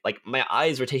 like my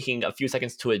eyes were taking a few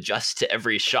seconds to adjust to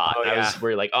every shot. Oh, yeah. I was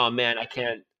worried, like, oh man, I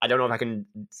don't know if I can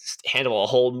handle a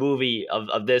whole movie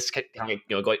of this.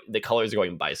 The colors are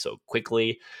going by so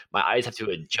quickly. My eyes have to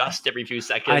adjust every few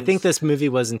seconds. I think this movie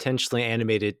was intentionally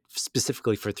animated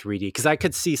specifically for 3D, because I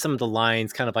could see some of the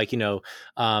lines, kind of like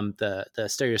the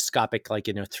stereoscopic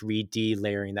 3D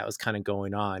layering that was kind of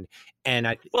going on. And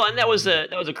that was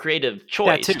a creative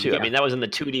choice too. Yeah. I mean, that was in the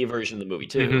 2D version of the movie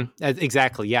too. Mm-hmm.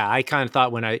 Exactly. Yeah, I kind of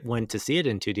thought when I went to see it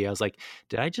in 2D, I was like,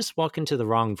 did I just walk into the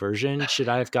wrong version? Should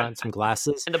I have gotten some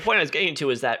glasses? And the point I was getting to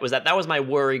was that was my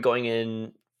worry going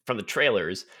in from the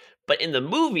trailers. But in the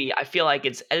movie, I feel like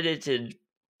it's edited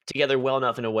together well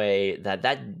enough in a way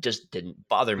that just didn't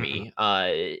bother me.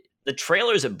 The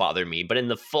trailers have bothered me, but in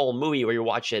the full movie where you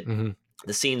watch it,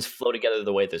 the scenes flow together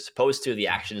the way they're supposed to. The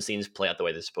action scenes play out the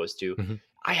way they're supposed to.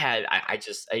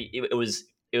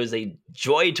 It was a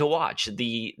joy to watch.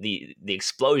 The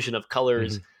explosion of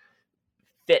colors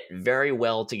fit very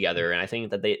well together, and I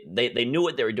think that they knew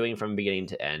what they were doing from beginning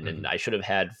to end, and I should have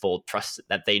had full trust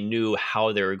that they knew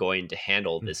how they were going to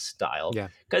handle this style. Yeah,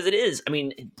 because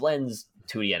it blends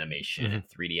 2D animation and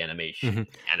 3D animation,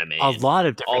 anime, a lot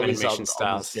of different all animation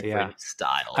styles. All these different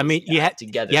styles. I mean, you have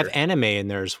anime in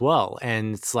there as well,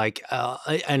 and it's like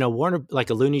and a Warner, like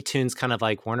a Looney Tunes kind of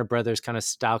like Warner Brothers kind of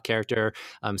style character.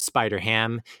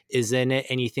 Spider-Ham is in it,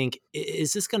 and you think,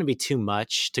 is this going to be too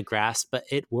much to grasp? But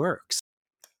it works.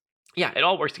 Yeah, it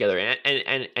all works together, and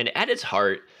at its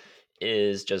heart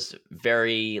is just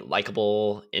very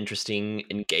likable, interesting,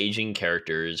 engaging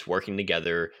characters working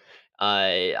together.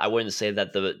 I wouldn't say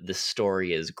that the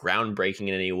story is groundbreaking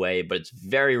in any way, but it's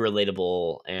very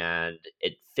relatable, and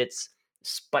it fits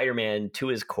Spider-Man to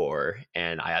his core,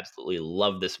 and I absolutely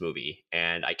love this movie,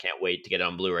 and I can't wait to get it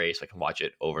on Blu-ray so I can watch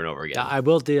it over and over again. I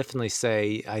will definitely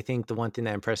say, I think the one thing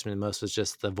that impressed me the most was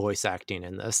just the voice acting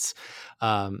in this.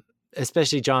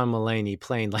 especially John Mulaney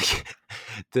playing like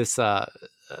this, kind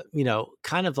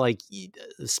of like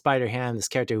Spider-Ham, this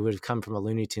character who would have come from a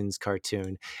Looney Tunes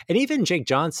cartoon. And even Jake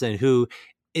Johnson, who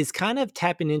is kind of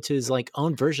tapping into his like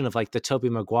own version of like the Tobey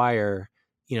Maguire,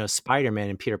 Spider-Man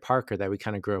and Peter Parker that we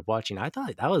kind of grew up watching. I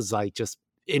thought that was like just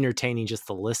entertaining just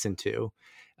to listen to.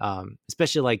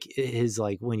 Especially like his,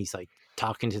 like when he's like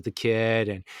talking to the kid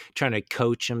and trying to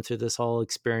coach him through this whole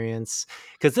experience.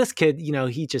 Because this kid,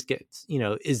 he just gets,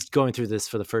 is going through this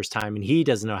for the first time and he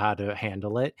doesn't know how to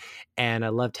handle it. And I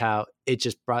loved how it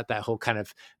just brought that whole kind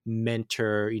of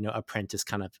mentor, apprentice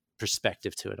kind of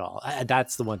perspective to it all.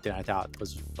 That's the one thing I thought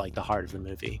was like the heart of the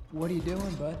movie. What are you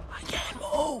doing, bud? I can't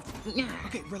move.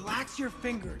 Okay, relax your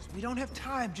fingers. We don't have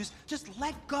time. Just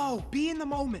let go. Be in the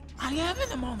moment. I am in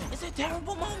the moment. It's a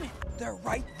terrible moment. They're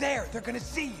right there. They're gonna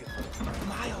see you.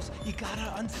 Miles, you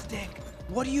gotta unstick.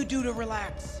 What do you do to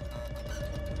relax?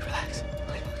 Relax.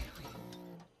 Okay.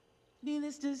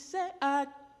 Needless to say, Oh,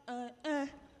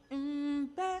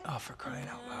 for crying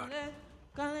out loud.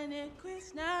 Calling it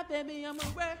quits now, baby, I'm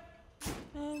aware.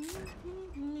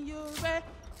 You're right.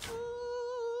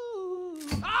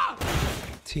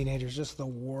 Teenagers, just the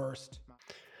worst.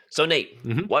 So Nate,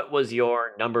 what was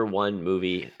your number one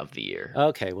movie of the year?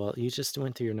 Okay, well, you just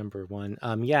went through your number one.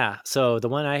 So the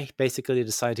one I basically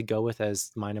decided to go with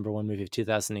as my number one movie of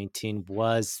 2018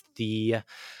 was the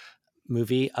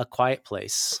movie A Quiet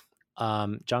Place.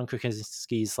 John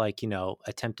Krasinski's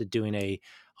attempted doing a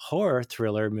horror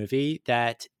thriller movie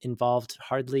that involved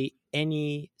hardly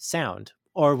any sound,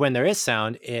 or when there is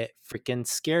sound, it freaking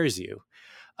scares you.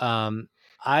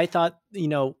 I thought,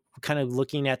 kind of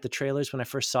looking at the trailers when I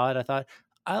first saw it, I thought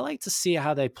I like to see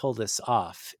how they pull this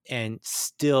off and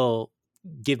still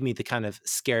give me the kind of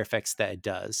scare effects that it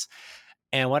does.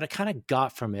 And what I kind of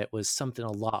got from it was something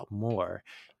a lot more.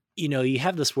 You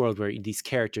have this world where these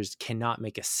characters cannot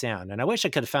make a sound. And I wish I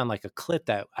could have found like a clip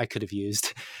that I could have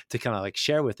used to kind of like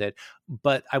share with it.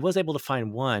 But I was able to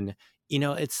find one.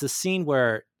 It's the scene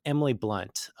where Emily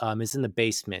Blunt is in the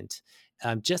basement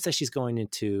just as she's going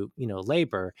into,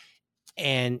 labor.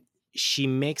 And she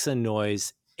makes a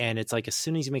noise. And it's like as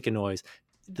soon as you make a noise,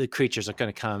 the creatures are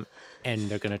going to come and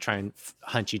they're going to try and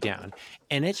hunt you down.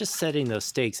 And it's just setting those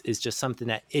stakes is just something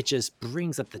that it just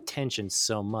brings up the tension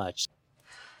so much.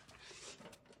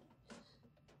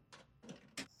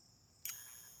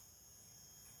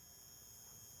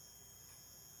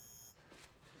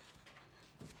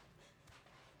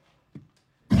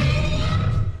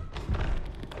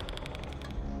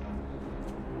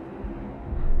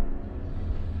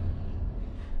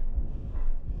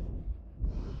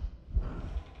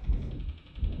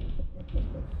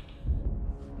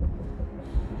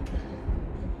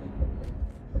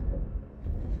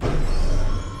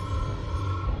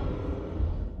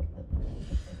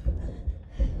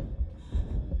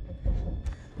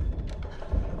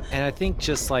 And I think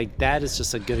just like that is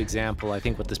just a good example. I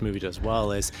think what this movie does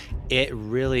well is it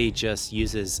really just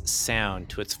uses sound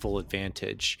to its full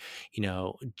advantage.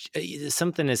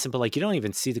 Something as simple like you don't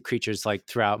even see the creatures like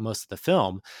throughout most of the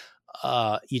film.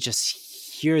 You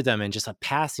just hear them, and just a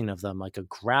passing of them, like a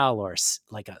growl or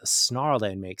like a snarl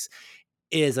that it makes,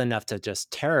 is enough to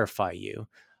just terrify you.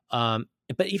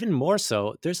 But even more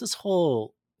so, there's this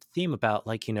whole theme about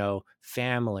like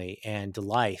family and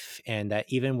life, and that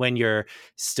even when you're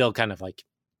still kind of like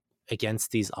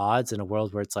against these odds in a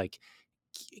world where it's like,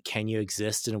 can you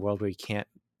exist in a world where you can't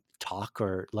talk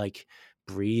or like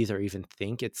breathe or even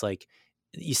think? It's like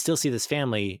you still see this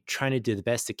family trying to do the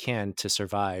best it can to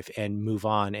survive and move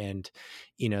on. And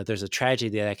there's a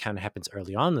tragedy that kind of happens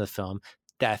early on in the film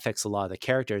that affects a lot of the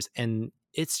characters, and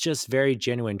it's just very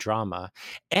genuine drama.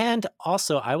 And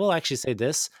also I will actually say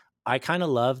this, I kind of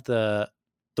love the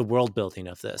world building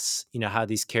of this, how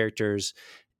these characters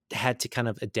had to kind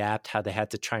of adapt, how they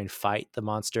had to try and fight the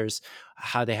monsters,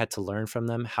 how they had to learn from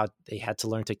them, how they had to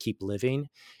learn to keep living.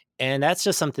 And that's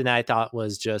just something that I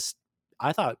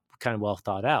thought kind of well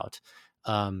thought out.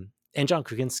 And John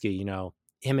Krasinski,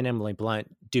 him and Emily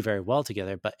Blunt do very well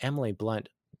together, but Emily Blunt,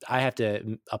 I have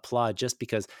to applaud just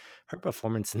because her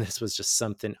performance in this was just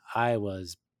something I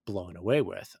was blown away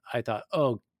with. I thought,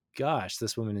 oh gosh,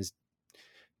 this woman is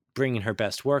bringing her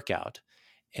best work out.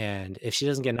 And if she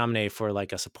doesn't get nominated for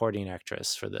like a supporting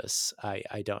actress for this, I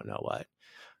don't know what.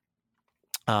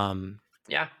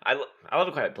 Yeah, I love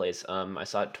A Quiet Place. I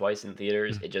saw it twice in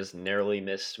theaters. It just narrowly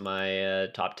missed my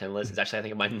top 10 list. It's actually, I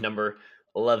think, my number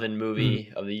 11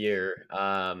 movie of the year.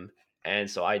 And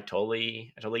so I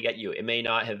totally get you. It may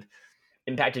not have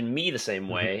impacted me the same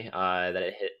way that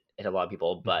it hit a lot of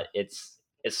people, but it's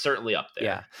certainly up there.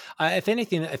 Yeah. If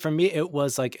anything, for me, it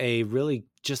was like a really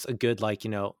just a good, like,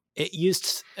 it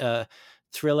used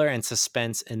thriller and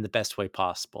suspense in the best way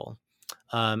possible,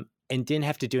 and didn't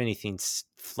have to do anything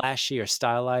flashy or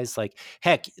stylized. Like,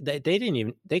 heck,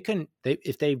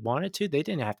 if they wanted to, they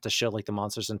didn't have to show like the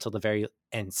monsters until the very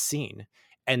end scene,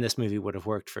 and this movie would have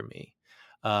worked for me.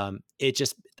 It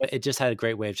just had a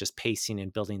great way of just pacing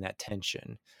and building that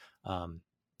tension.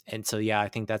 And so, yeah, I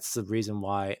think that's the reason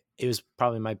why it was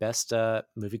probably my best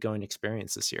movie going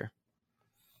experience this year.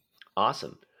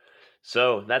 Awesome.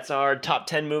 So that's our top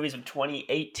 10 movies of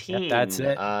 2018. Yep, that's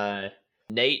it.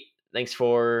 Nate, thanks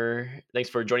for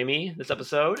joining me this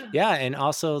episode. Yeah, and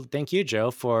also thank you, Joe,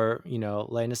 for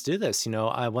letting us do this.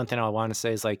 One thing I want to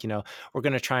say is we're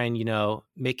gonna try and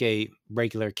make a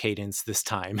regular cadence this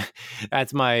time.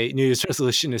 That's my New Year's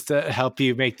resolution, is to help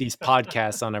you make these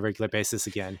podcasts on a regular basis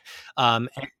again.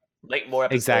 Like more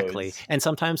episodes. Exactly. And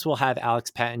sometimes we'll have Alex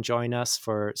Patton join us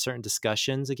for certain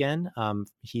discussions again.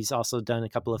 He's also done a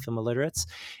couple of Film Illiterates,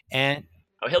 and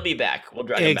he'll be back. We'll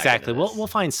drag him back. Exactly. We'll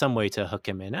find some way to hook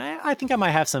him in. I think I might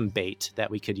have some bait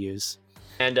that we could use.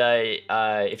 And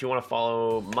if you want to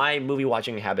follow my movie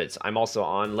watching habits, I'm also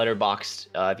on Letterboxd.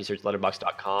 If you search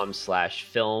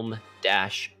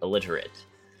letterboxd.com/film-illiterate.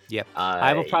 Yep.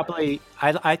 I will probably.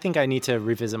 I think I need to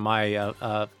revisit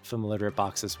my Film Illiterate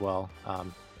box as well.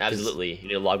 Absolutely. You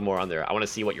need to log more on there. I want to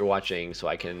see what you're watching so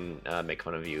I can make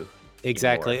fun of you.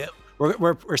 Exactly.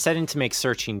 We're setting to make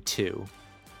Searching 2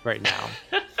 right now.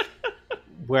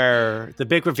 Where the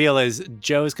big reveal is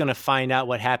Joe's going to find out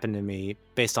what happened to me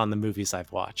based on the movies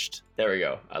I've watched. There we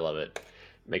go. I love it.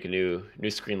 Make a new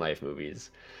Screen Life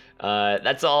movies.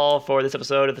 That's all for this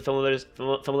episode of the Film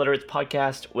Illiterates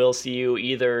podcast. We'll see you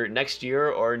either next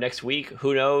year or next week.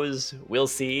 Who knows? We'll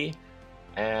see.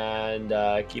 And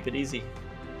keep it easy.